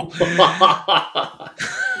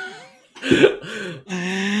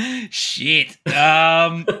 Shit.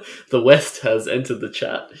 The West has entered the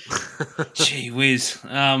chat. Gee whiz.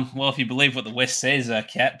 Well, if you believe what the West says,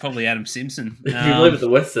 Kat, probably Adam Simpson. If you believe what the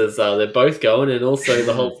West says, they're both going, and also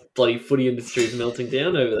the whole bloody footy industry is melting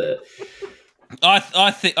down over there.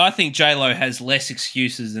 I think J-Lo has less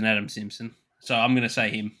excuses than Adam Simpson, so I'm going to say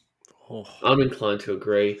him. I'm inclined to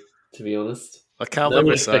agree, to be honest. I can't believe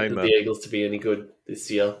we're saying that. The Eagles to be any good this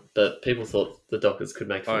year, but people thought the Dockers could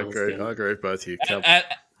make finals. I agree with both of you.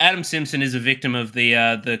 Adam Simpson is a victim of the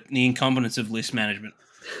incompetence of list management.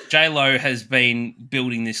 J-Lo has been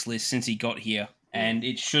building this list since he got here, and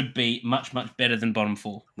it should be much, much better than bottom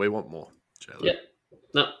 4. We want more, J-Lo. Yeah.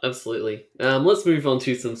 No, absolutely. Let's move on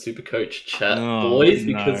to some Supercoach chat, boys,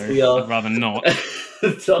 because we are... I'd rather not.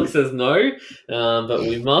 Doc says no, but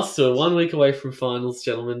we must. We're 1 week away from finals,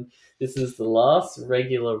 gentlemen. This is the last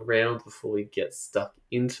regular round before we get stuck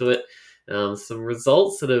into it. Some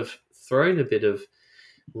results that have thrown a bit of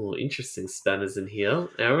more interesting spanners in here.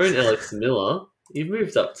 Our own Alex Miller, you've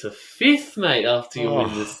moved up to 5th, mate, after you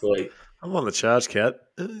win this week. I'm on the charge, Kat.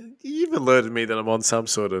 You've alerted me that I'm on some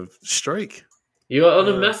sort of streak. You are on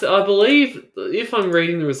a massive... I believe, if I'm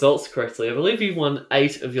reading the results correctly, I believe you won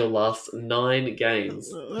 8 of your last 9 games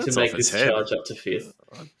to make this charge up to 5th.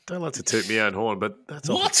 I don't like to toot my own horn, but that's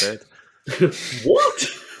off its head.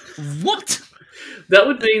 What? That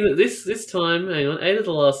would mean that this time, hang on, 8 of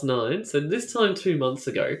the last 9. So this time 2 months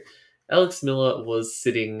ago, Alex Miller was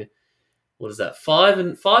sitting, 5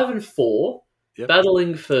 and 4, yep,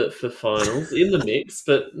 battling for finals in the mix,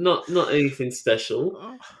 but not anything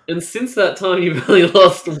special. And since that time, you've only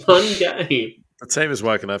lost 1 game. The team has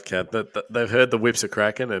woken up, Kat. They've heard the whips are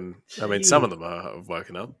cracking, and I mean, some of them have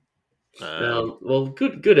woken up. Well,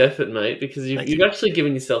 good effort, mate, because you've actually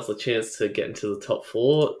given yourself a chance to get into the top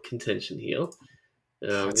 4 contention here.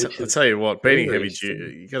 I'll tell you what, beating heavy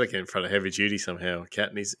duty, you got to get in front of heavy duty somehow. Cat,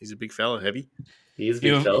 and he's a big fella, heavy. He is a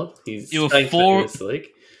big fella.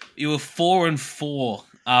 You were 4 and 4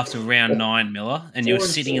 after round 9, Miller, and you were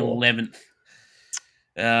sitting 11th.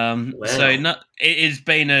 Wow. So it has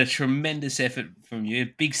been a tremendous effort from you.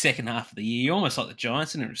 Big second half of the year. You're almost like the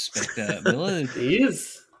Giants in respect, Miller. He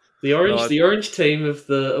is. The orange team of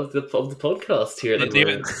the podcast here at the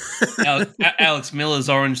moment. Alex Miller's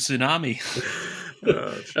orange tsunami.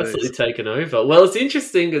 Absolutely taken over. Well, it's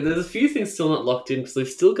interesting. There's a few things still not locked in because we've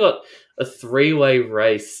still got a 3-way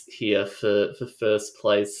race here for first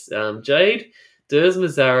place. Jade, Durs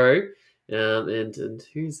Mazzaro, and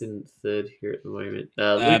who's in third here at the moment?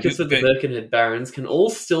 Lucas of the Birkenhead Barons can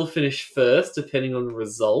all still finish first depending on the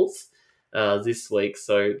results this week.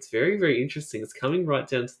 So it's very, very interesting. It's coming right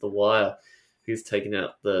down to the wire who's taken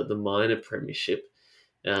out the minor premiership.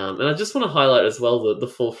 And I just want to highlight as well the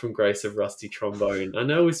fall from grace of Rusty Trombone. I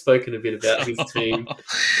know we've spoken a bit about his team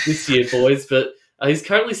this year, boys, but he's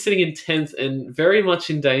currently sitting in 10th and very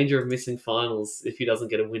much in danger of missing finals if he doesn't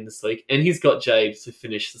get a win this week. And he's got Jade to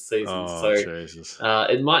finish the season. Jesus.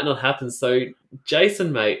 It might not happen. So,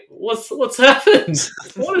 Jason, mate, what's happened?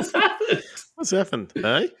 What has happened? What's happened,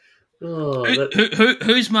 eh? Oh,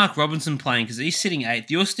 Who's Mark Robinson playing? Because he's sitting 8th.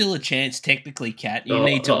 You're still a chance, technically, Cat. You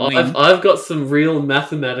need to win. I've got some real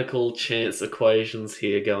mathematical chance equations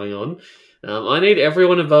here going on. I need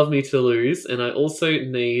everyone above me to lose, and I also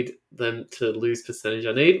need them to lose percentage.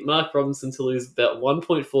 I need Mark Robinson to lose about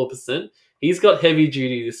 1.4%. He's got heavy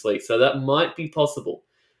duty this week, so that might be possible.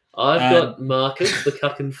 I've got Marcus, the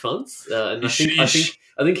cuck and funts, and I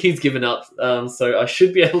think he's given up. So I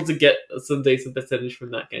should be able to get some decent percentage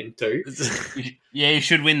from that game too. Yeah, you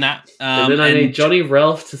should win that. And then I need Johnny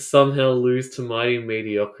Ralph to somehow lose to Mighty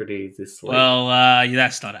Mediocrity this week. Well,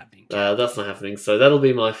 that's not happening. That's not happening. So that'll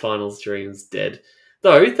be my finals dreams dead.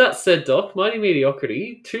 Though, that said, Doc, Mighty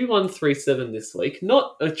Mediocrity, 2-1-3-7 this week.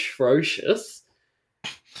 Not atrocious.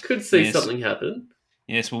 Could see something happen.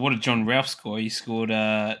 Yes, well, what did John Ralph score? He scored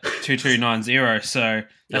 2-2-9-0, so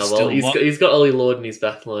that's still a lot. He's got Ollie Lord in his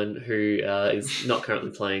backline, who is not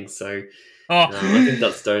currently playing, so I think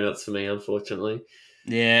that's donuts for me, unfortunately.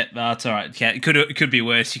 Yeah, that's all right, Kat. It could be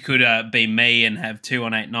worse. You could be me and have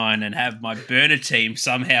 2-1-8-9 and have my burner team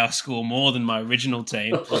somehow score more than my original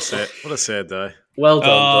team. What a sad day. Well done,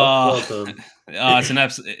 Doc. Well done.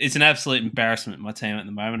 It's an absolute embarrassment, my team at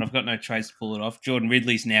the moment. I've got no trades to pull it off. Jordan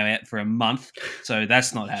Ridley's now out for a month, so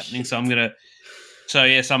that's not happening. So I've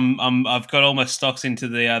got all my stocks into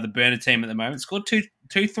the burner team at the moment. Scored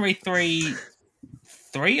 2-3-3-3,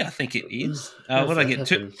 I think it is. What did I get?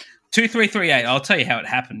 2-3-3-8. I'll tell you how it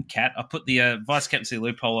happened, Kat. I put the vice captaincy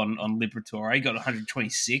loophole on Liberatore, got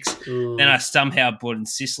 126. Ooh. Then I somehow brought in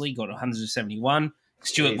Sicily, got 171.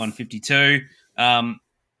 Stewart 152. And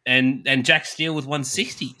Jack Steele with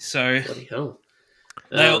 160. So bloody hell.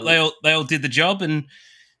 They all did the job, and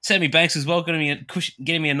Sammy Banks as well,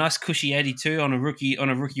 getting me a nice cushy 82 on a rookie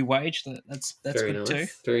wage. That's very good nice. too.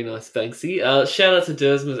 Very nice, Banksy. Shout out to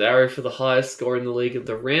Dersman's Arrow for the highest score in the league of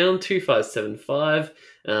the round, 2575.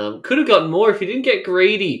 Could have gotten more if he didn't get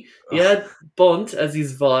greedy. He had Bont as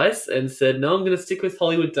his vice and said, "No, I'm going to stick with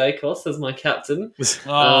Hollywood Dacos as my captain."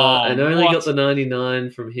 And only got the 99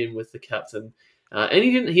 from him with the captain. And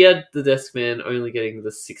he had the desk man only getting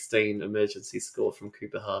the 16 emergency score from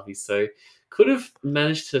Cooper Harvey, so could have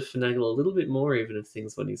managed to finagle a little bit more even if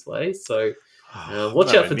things went his way. So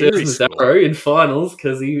watch out for Dersman's Arrow in finals,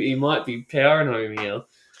 because he might be powering home here.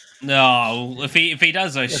 No, if he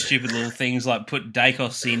does those stupid little things like put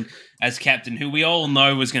Dacos in as captain, who we all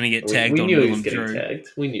know was going to get tagged on Willem Drew. Tagged.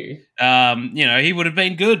 We knew. He would have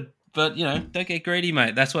been good. But, don't get greedy,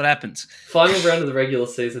 mate. That's what happens. Final round of the regular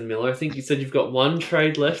season, Miller. I think you said you've got one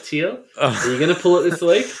trade left here. Are you going to pull it this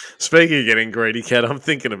week? Speaking of getting greedy, Kat, I'm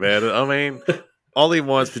thinking about it. I mean, Ollie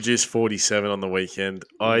Wines produced 47 on the weekend.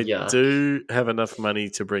 I do have enough money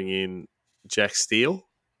to bring in Jack Steele,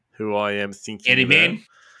 who I am thinking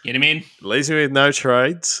Get him in. Leaves me with no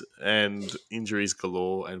trades and injuries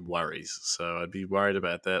galore and worries. So I'd be worried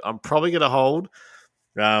about that. I'm probably going to hold,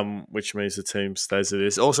 which means the team stays as it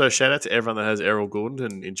is. Also, shout out to everyone that has Errol Gordon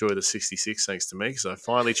and enjoy the 66 thanks to me, because I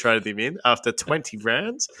finally traded him in after 20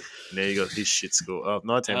 rounds. Now you got his shit score.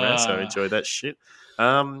 19 rounds, so enjoy that shit.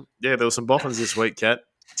 There was some boffins this week, Kat.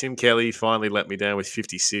 Tim Kelly finally let me down with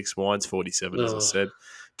 56. Wines 47, as I said.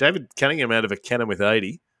 David Cunningham out of a cannon with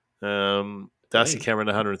 80. Darcy Cameron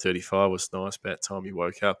 135 was nice. About time he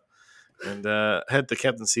woke up. And had the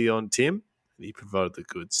captaincy on Tim, and he provided the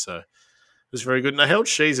goods. So it was very good. And I held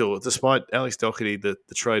Sheasel, despite Alex Doherty, the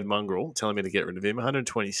trade mongrel, telling me to get rid of him.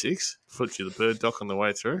 126. Flipped you the bird, Doc, on the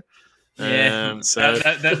way through. Yeah, so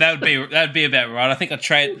that would be about right. I think I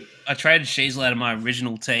traded Sheasel out of my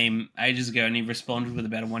original team ages ago, and he responded with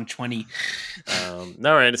about a 120.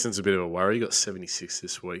 Noah Anderson's a bit of a worry. He got 76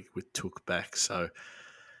 this week with Took back. So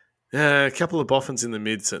a couple of boffins in the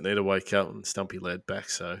mids that need to wake up, and Stumpy led back.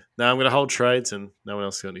 So no, I'm going to hold trades, and no one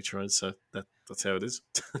else got any trades. So that's how it is.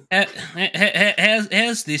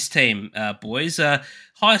 How's this team, boys?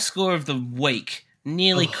 Highest score of the week,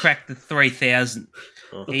 nearly cracked the 3,000.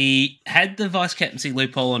 He had the vice captaincy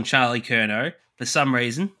loophole on Charlie Curnow for some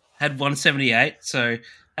reason. Had 178, so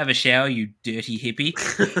have a shower, you dirty hippie.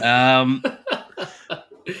 Get out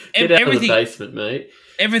of the basement, mate.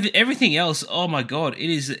 Everything else, oh my god, it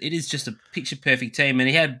is just a picture perfect team. And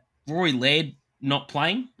he had Rory Laird not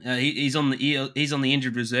playing. He's on the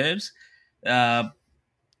injured reserves. What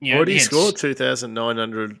did he score?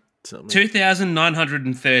 2,900 something.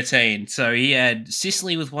 2,913. So he had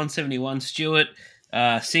Sicily with 171, Stewart.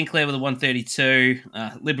 Sinclair with a 132,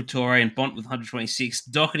 Liberatore and Bont with 126,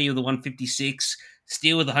 Doherty with a 156,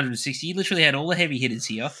 Steele with 160. You literally had all the heavy hitters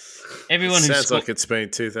here. Everyone sounds like it's been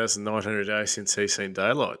 2,900 days since he's seen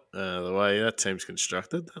daylight. The way that team's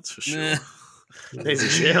constructed, that's for sure. There's a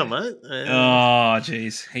shower, mate. Oh,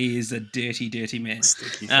 jeez, he is a dirty, dirty man.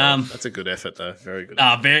 Sticky that's a good effort, though. Very good.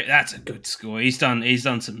 Effort. That's a good score. He's done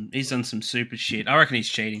some super shit. I reckon he's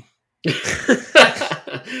cheating.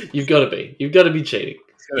 You've got to be. You've got to be cheating.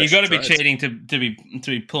 You've got to be cheating to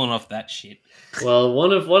be pulling off that shit. Well,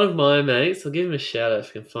 one of my mates, I'll give him a shout out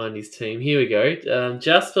if I can find his team. Here we go.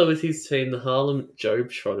 Jasper with his team, the Harlem Job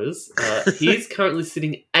Trotters. He's currently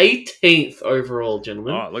sitting 18th overall,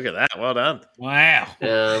 gentlemen. Oh, look at that. Well done. Wow.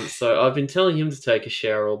 So I've been telling him to take a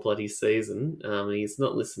shower all bloody season. He's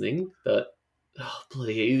not listening, but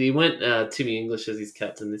bloody, he went Timmy English as his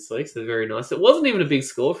captain this week, so very nice. It wasn't even a big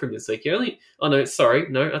score for him this week.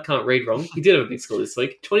 I can't read wrong. He did have a big score this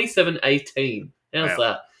week, 27-18. How's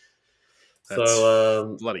that? That's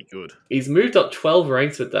bloody good. He's moved up 12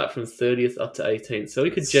 ranks with that from 30th up to 18th, so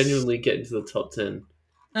he could genuinely get into the top 10.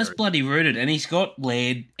 That's bloody rooted, and he's got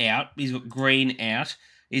Laird out. He's got Green out.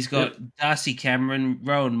 He's got Darcy Cameron,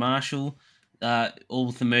 Rowan Marshall, all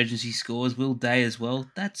with emergency scores. Will Day as well.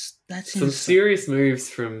 That's some serious moves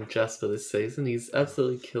from Jasper this season. He's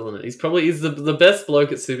absolutely killing it. He's the best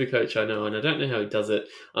bloke at Supercoach I know, and I don't know how he does it.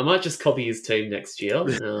 I might just copy his team next year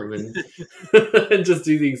and and just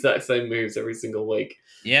do the exact same moves every single week.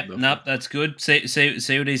 Yep, nope, that's good.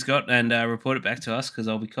 See what he's got and report it back to us because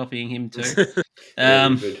I'll be copying him too.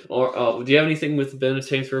 Good. Or do you have anything with the Burnham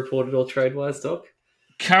team to report at all trade-wise, Doc?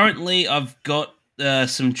 Currently, I've got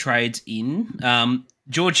some trades in.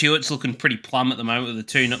 George Hewitt's looking pretty plumb at the moment with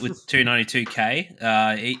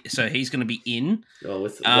 292k. So he's going to be in. Oh,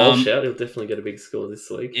 with Walsh out, he'll definitely get a big score this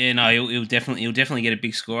week. Yeah, no, he'll definitely get a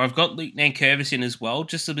big score. I've got Luke Nankervis in as well.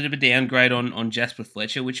 Just a bit of a downgrade on Jasper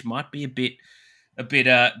Fletcher, which might be a bit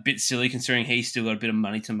silly considering he's still got a bit of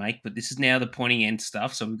money to make. But this is now the pointing end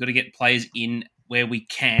stuff, so we've got to get players in where we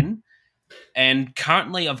can. And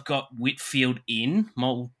currently, I've got Whitfield in.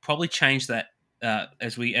 I'll probably change that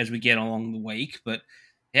as we get along the week. But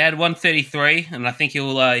he had 133, and I think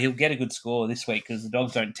he'll get a good score this week because the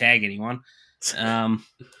Dogs don't tag anyone.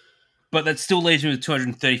 But that still leaves me with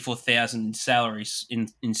 234,000 in salaries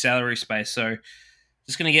in salary space. So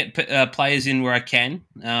just going to get players in where I can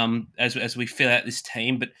as we fill out this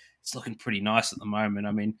team. But it's looking pretty nice at the moment.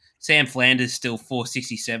 I mean, Sam Flanders still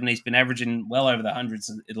 467. He's been averaging well over the hundreds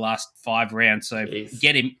in the last 5 rounds. So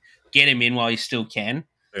get him in while you still can.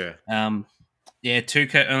 Yeah.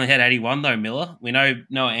 Tuco only had 81 though. Miller. We know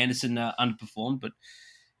Noah Anderson underperformed, but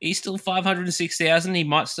he's still 506,000. He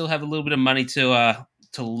might still have a little bit of money to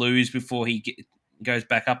lose before he goes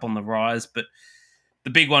back up on the rise. But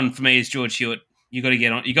the big one for me is George Hewitt. You got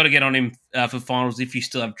to get on him for finals if you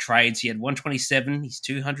still have trades. He had 127. He's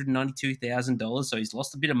 $292,000. So he's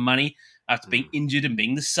lost a bit of money after being injured and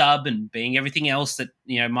being the sub and being everything else that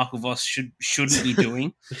Michael Voss shouldn't be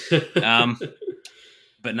doing.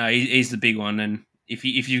 But no, he's the big one. And if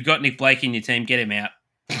you've got Nick Blake in your team, get him out.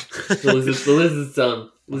 The lizard's done.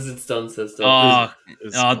 Lizard's done, says Doc.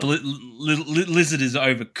 The lizard is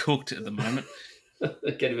overcooked at the moment.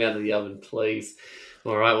 Get him out of the oven, please.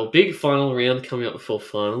 All right, well, big final round coming up before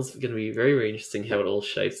finals. It's going to be very, very interesting how it all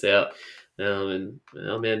shapes out. And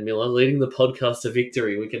our man Miller leading the podcast to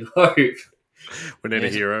victory, we can hope. We need a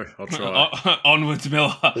hero. I'll try. Onwards,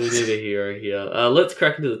 Miller. We need a hero here. Let's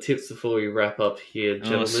crack into the tips before we wrap up here,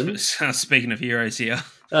 gentlemen. Speaking of heroes here.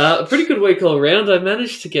 A pretty good week all around. I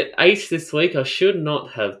managed to get 8 this week. I should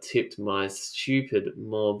not have tipped my stupid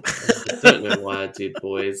mob. I don't know why I did,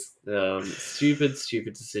 boys. Stupid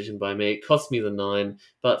decision by me. It cost me the 9.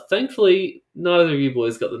 But thankfully, neither of you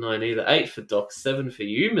boys got the 9 either. 8 for Doc, 7 for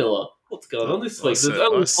you, Miller. What's going on this week? There's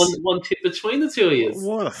only one tip between the two of you.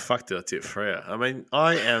 Why the fuck did I tip Freya? I mean,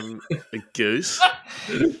 I am a goose.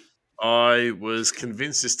 I was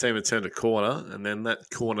convinced this team had turned a corner, and then that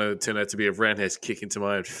corner turned out to be a roundhouse kick into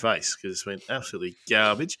my own face because it's been absolutely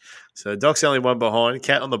garbage. So Doc's only one behind,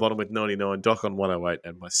 Cat on the bottom with 99, Doc on 108,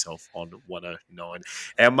 and myself on 109.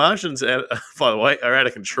 Our margins, by the way, are out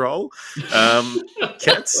of control.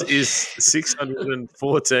 Cat's is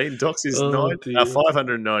 614, Doc's is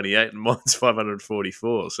 598, and mine's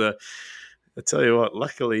 544. So I tell you what,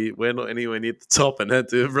 luckily we're not anywhere near the top and had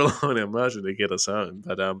to rely on our margin to get us home.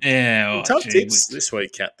 But tough tips this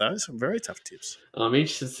week, Kat, though. Some very tough tips. I'm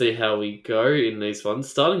interested to see how we go in these ones.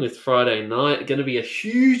 Starting with Friday night, going to be a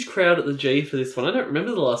huge crowd at the G for this one. I don't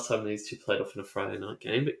remember the last time these two played off in a Friday night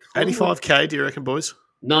game. But 85K, do you reckon, boys?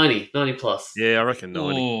 90 plus. Yeah, I reckon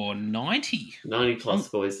 90. Oh, 90? 90 plus,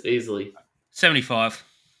 boys, easily. 75.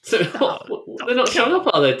 So they're not coming up,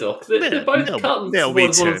 are they, Doc? They're both cutting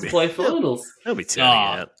towards wanting to play finals. They'll be turning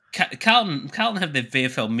out. Carlton have their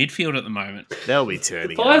VFL midfield at the moment. They'll be The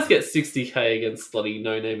turning. Pies get 60k against bloody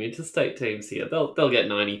no-name interstate teams here. They'll get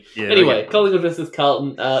 90. Yeah, Anyway, Collingwood versus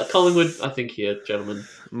Carlton. Collingwood, I think here, gentlemen,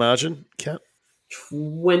 Margin, Cat.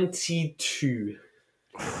 22.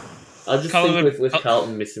 I just think with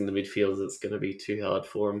Carlton missing the midfields, it's going to be too hard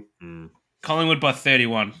for them. Collingwood by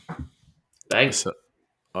 31. Bang.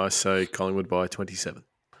 I say Collingwood by 27.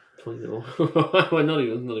 We're not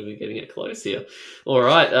even getting it close here. All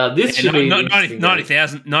right, this should be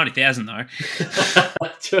 90,000 though.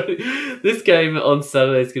 This game on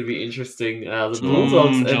Saturday is going to be interesting. The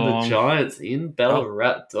Bulldogs and the Giants in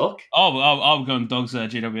Ballarat, Doc. I'll go on Dogs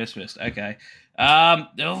GWS first. Okay.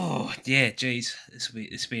 Geez, this will be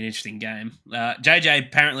an interesting game. JJ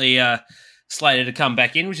apparently slated to come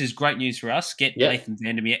back in, which is great news for us. Get Nathan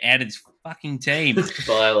Vandermeer out of this fucking team.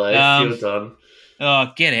 Bye, Lace. You're done.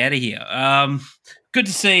 Oh, get out of here. Good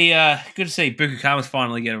to see Buka Kamath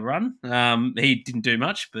finally get a run. He didn't do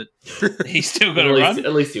much, but he still got a run.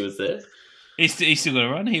 At least he was there. He still got a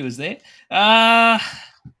run. He was there.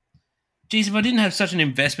 Geez, if I didn't have such an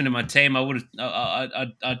investment in my team, I would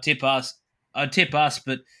have. I'd tip us.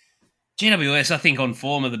 But GWS, I think on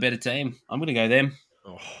form, are the better team. I'm going to go them.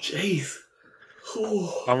 Oh, jeez.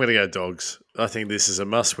 I'm going to go Dogs. I think this is a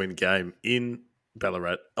must-win game in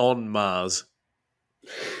Ballarat on Mars.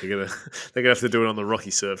 They're gonna have to do it on the rocky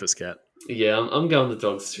surface, Cat. Yeah, I'm going the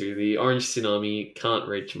Dogs too. The orange tsunami can't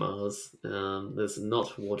reach Mars. There's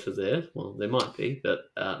not water there. Well, there might be, but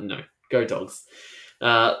no. Go Dogs.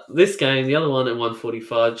 This game, the other one at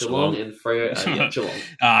 1:45, Geelong and Freo.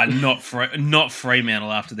 Geelong. Not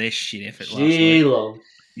Fremantle after their shit effort last week. Geelong.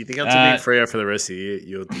 You think I'm to beat Freo for the rest of the year?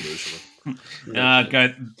 You're delusional.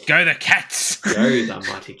 Go the Cats. Go the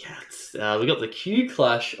mighty Cats. We got the Q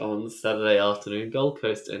Clash on Saturday afternoon, Gold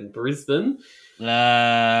Coast and Brisbane.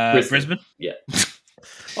 Brisbane? Yeah.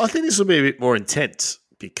 I think this will be a bit more intense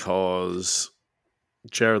because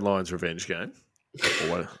Jared Lyon's revenge game.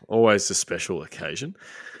 Always a special occasion.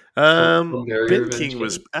 Ben King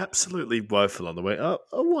was absolutely woeful on the way. I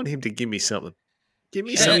want him to give me something. Give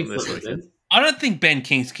me something this weekend. I don't think Ben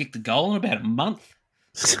King's kicked the goal in about a month.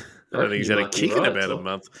 I don't think he's had a kick in about a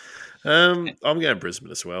month. I'm going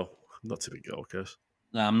Brisbane as well. I'm not tipping Gold Coast.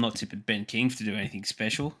 I'm not tipping Ben King to do anything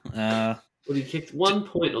special. He kicked 1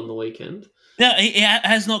 point on the weekend. No, he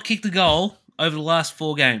has not kicked a goal over the last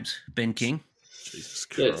 4 games, Ben King. Jesus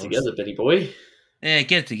Christ. Get it together, Betty boy. Yeah,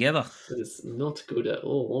 get it together. It is not good at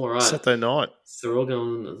all. All right. Saturday night. So we're all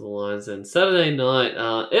going as the Lions then. Saturday night,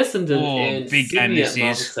 Essendon and big Sydney game at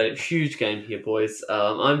Marvel Stadium. Huge game here, boys.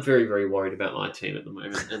 I'm very, very worried about my team at the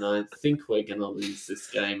moment, and I think we're going to lose this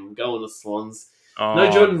game. I'm going the Swans.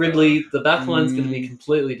 No Jordan Ridley. The backline's going to be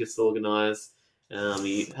completely disorganised.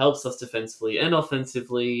 He helps us defensively and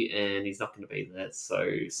offensively, and he's not going to be there. So,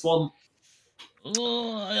 Swan.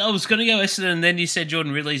 I was going to go Essendon, and then you said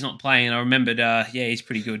Jordan Ridley's not playing, and I remembered, he's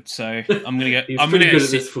pretty good. So I'm going to go. He's I'm pretty going to good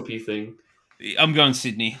at this footy thing. I'm going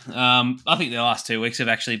Sydney. I think their last 2 weeks have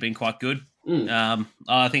actually been quite good.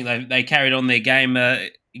 I think they carried on their game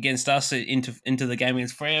against us into the game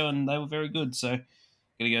against Freo, and they were very good. So going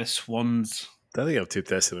to go Swans. I think I've tipped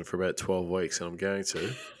Essendon for about 12 weeks, and I'm going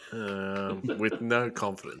to with no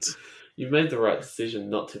confidence. You've made the right decision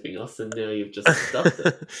not tipping us, and now you've just stuffed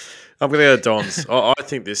it. I'm going to go Dons. I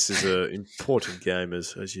think this is an important game,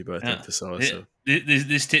 as you both emphasise. So.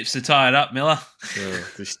 This tip's to tie it up, Miller.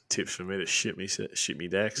 This tip's for me to shit me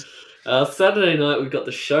Dax. Saturday night, we've got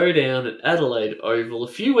the showdown at Adelaide Oval. A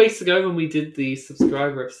few weeks ago when we did the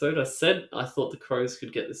subscriber episode, I said I thought the Crows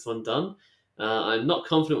could get this one done. I'm not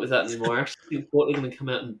confident with that anymore. I actually think Port are going to come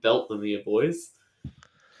out and belt them here, boys.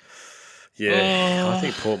 Yeah, I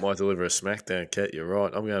think Port might deliver a smackdown, Kat. You're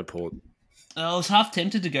right. I'm going Port. I was half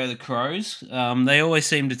tempted to go the Crows. They always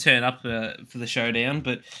seem to turn up for the showdown,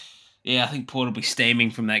 but yeah, I think Port will be steaming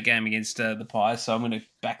from that game against the Pies, so I'm going to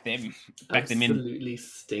back them. Absolutely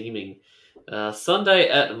steaming. Sunday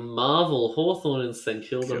at Marvel, Hawthorn and St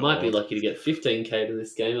Kilda might be lucky to get 15k to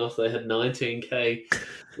this game after they had 19k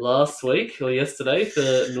last week or yesterday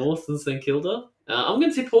for North and St Kilda. I'm going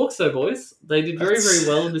to tip Hawks though, boys. They did very, very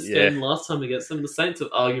well in this game last time against them. The Saints are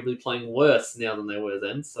arguably playing worse now than they were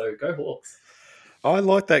then, so go Hawks. I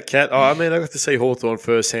like that, Cat. I mean, I got to see Hawthorn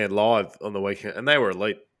firsthand live on the weekend, and they were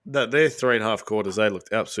elite. Their 3.5 quarters, they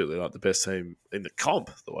looked absolutely like the best team in the comp,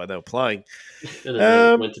 the way they were playing. And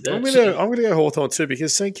I'm going to go Hawthorn too,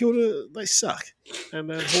 because St Kilda, they suck.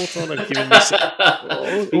 And Hawthorn are giving me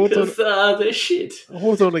because they're shit.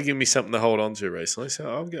 Hawthorn are giving me something to hold on to recently, so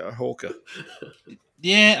I'll get a Hawker.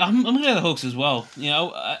 Yeah, I'm going to go the Hawks as well.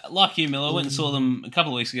 Like you, Miller, I went and saw them a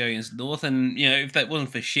couple of weeks ago against North, and if that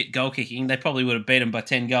wasn't for shit goal kicking, they probably would have beat them by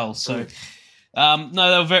 10 goals. So,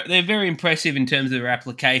 no, they're very impressive in terms of their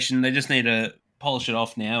application. They just need to polish it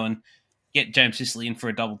off now and get James Sicily in for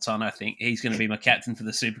a double ton. I think he's going to be my captain for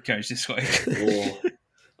the Supercoach this week. Oh,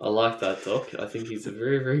 I like that, Doc. I think he's a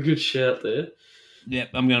very, very good shout there. Yep,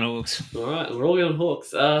 I'm going to Hawks. All right, we're all going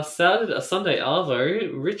Hawks. Sunday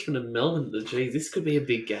Arvo, Richmond and Melbourne. Geez, this could be a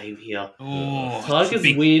big game here. Oh, Tigers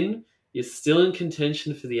win. You're still in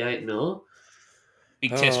contention for the 8 mil.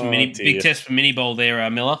 Big test for mini bowl there,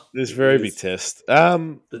 Miller. This is a very big test.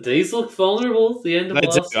 The D's look vulnerable at the end of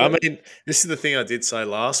last week. I mean, this is the thing I did say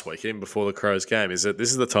last week, even before the Crows game, is that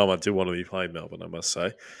this is the time I do want to be playing Melbourne, I must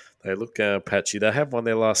say. They look patchy. They have won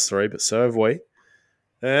their last 3, but so have we.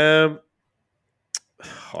 I'm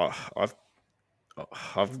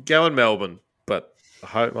going Melbourne, but I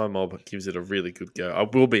hope my mob gives it a really good go. I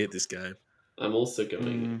will be at this game. I'm also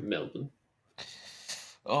going Melbourne.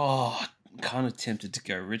 Oh, I'm kind of tempted to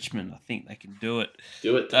go Richmond. I think they can do it.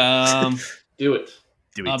 Do it. Do it.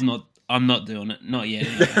 I'm not doing it. Not yet.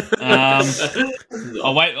 Anyway.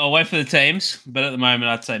 I'll wait for the teams, but at the moment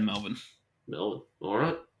I'd say Melbourne. Melbourne. All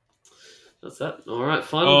right. That's that. All right.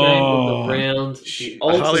 Final game of the round. The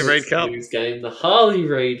Harley Reid Cup game. The Harley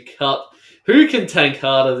Reid Cup. Who can tank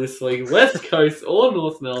harder this week? West Coast or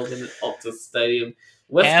North Melbourne at Optus Stadium?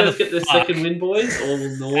 West Coast get their second win, boys, or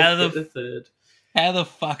will North get their third? How the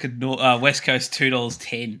fuck West Coast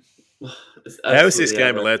 $2.10? How is this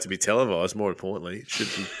game allowed to be televised? More importantly, it should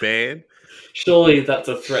be banned. Surely that's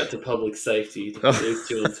a threat to public safety to put these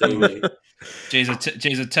two on TV.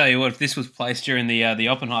 Jeez, I tell you what, if this was placed during the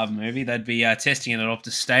Oppenheimer movie, they'd be testing it at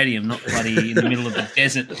Optus Stadium, not bloody in the middle of the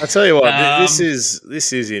desert. I tell you what, this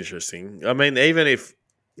is interesting. I mean, even if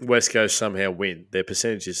West Coast somehow win, their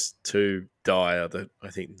percentage is too dire that I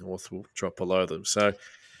think North will drop below them. So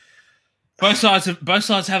both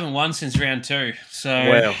sides haven't won since round 2. So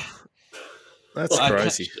wow, that's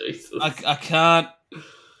crazy. I can't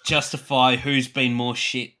justify who's been more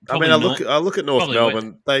shit. Probably I look at North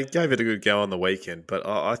Melbourne. West. They gave it a good go on the weekend, but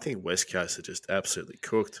I think West Coast are just absolutely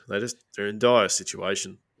cooked. They're in dire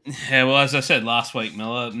situation. Yeah, well, as I said last week,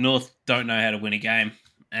 Miller, North don't know how to win a game.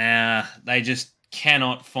 They just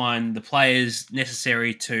cannot find the players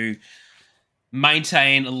necessary to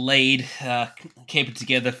maintain a lead, keep it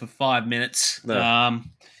together for 5 minutes. No.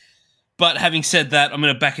 But having said that, I'm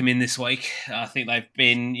going to back them in this week. I think they've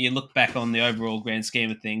been, you look back on the overall grand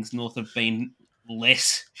scheme of things, North have been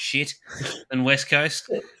less shit than West Coast,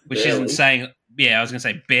 which isn't saying, I was going to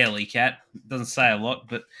say barely, Cat. It doesn't say a lot,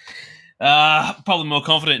 but probably more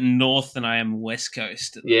confident in North than I am West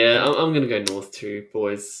Coast. Yeah, I'm going to go North too,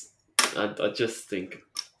 boys. I just think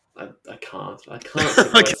I can't. I can't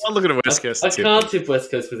look at a West Coast. I can't tip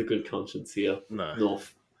West Coast with a good conscience here. No.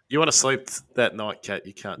 North. You want to sleep that night, Cat.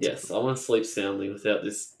 You can't. Yes, I want to sleep soundly without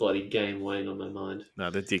this bloody game weighing on my mind. No,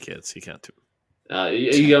 they're dickheads. You can't tip them. Are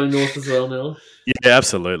you going North as well, Mel? Yeah,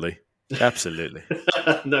 absolutely. Absolutely.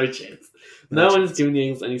 No chance. No one's giving the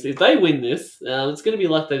Eagles any. If they win this, it's going to be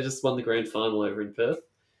like they just won the grand final over in Perth.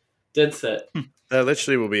 Dead set. They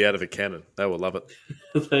literally will be out of a cannon. They will love it.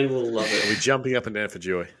 They will love it. They'll be jumping up and down for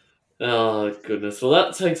joy. Oh, goodness. Well,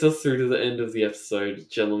 that takes us through to the end of the episode,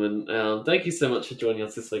 gentlemen. Thank you so much for joining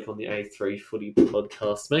us this week on the A3 Footy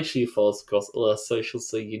Podcast. Make sure you follow us across all our socials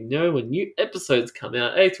so you know when new episodes come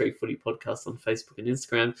out. A3 Footy Podcast on Facebook and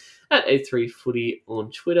Instagram, at A3 Footy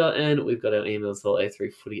on Twitter, and we've got our email as well,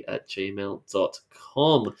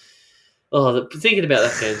 a3footy@gmail.com. Oh, thinking about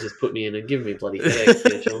that game just put me in and giving me bloody headaches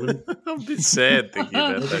there, gentlemen. I'm a bit sad thinking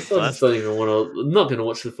about that. I just don't even want to. I'm not going to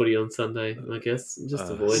watch the footy on Sunday, I guess. Just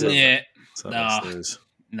avoid it. Yeah.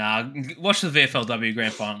 Nah, watch the VFLW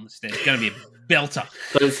Grand Final instead. It's going to be a belter.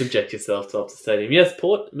 Don't subject yourself to Optus Stadium. Yes,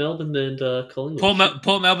 Port Melbourne and Collingwood.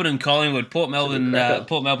 Port Melbourne and Collingwood. Port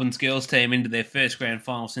Melbourne's girls team into their first Grand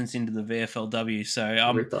Final since into the VFLW. So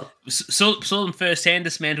saw them firsthand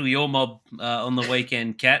dismantle your mob on the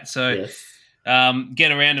weekend, Kat. So yes.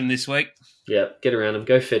 Get around them this week. Yeah, get around them.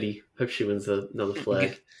 Go Fetty. Hope she wins another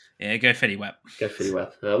flag. Yeah, go Fetty Wap. Go Fetty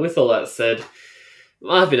Wap. With all that said,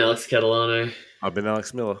 I've been Alex Catalano. I've been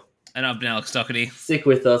Alex Miller. And I've been Alex Doherty. Stick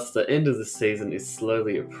with us. The end of the season is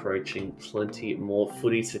slowly approaching. Plenty more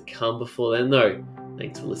footy to come before then, though.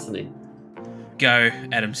 Thanks for listening. Go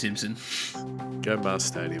Adam Simpson. Go Mars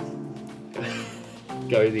Stadium.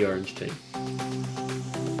 Go the Orange team.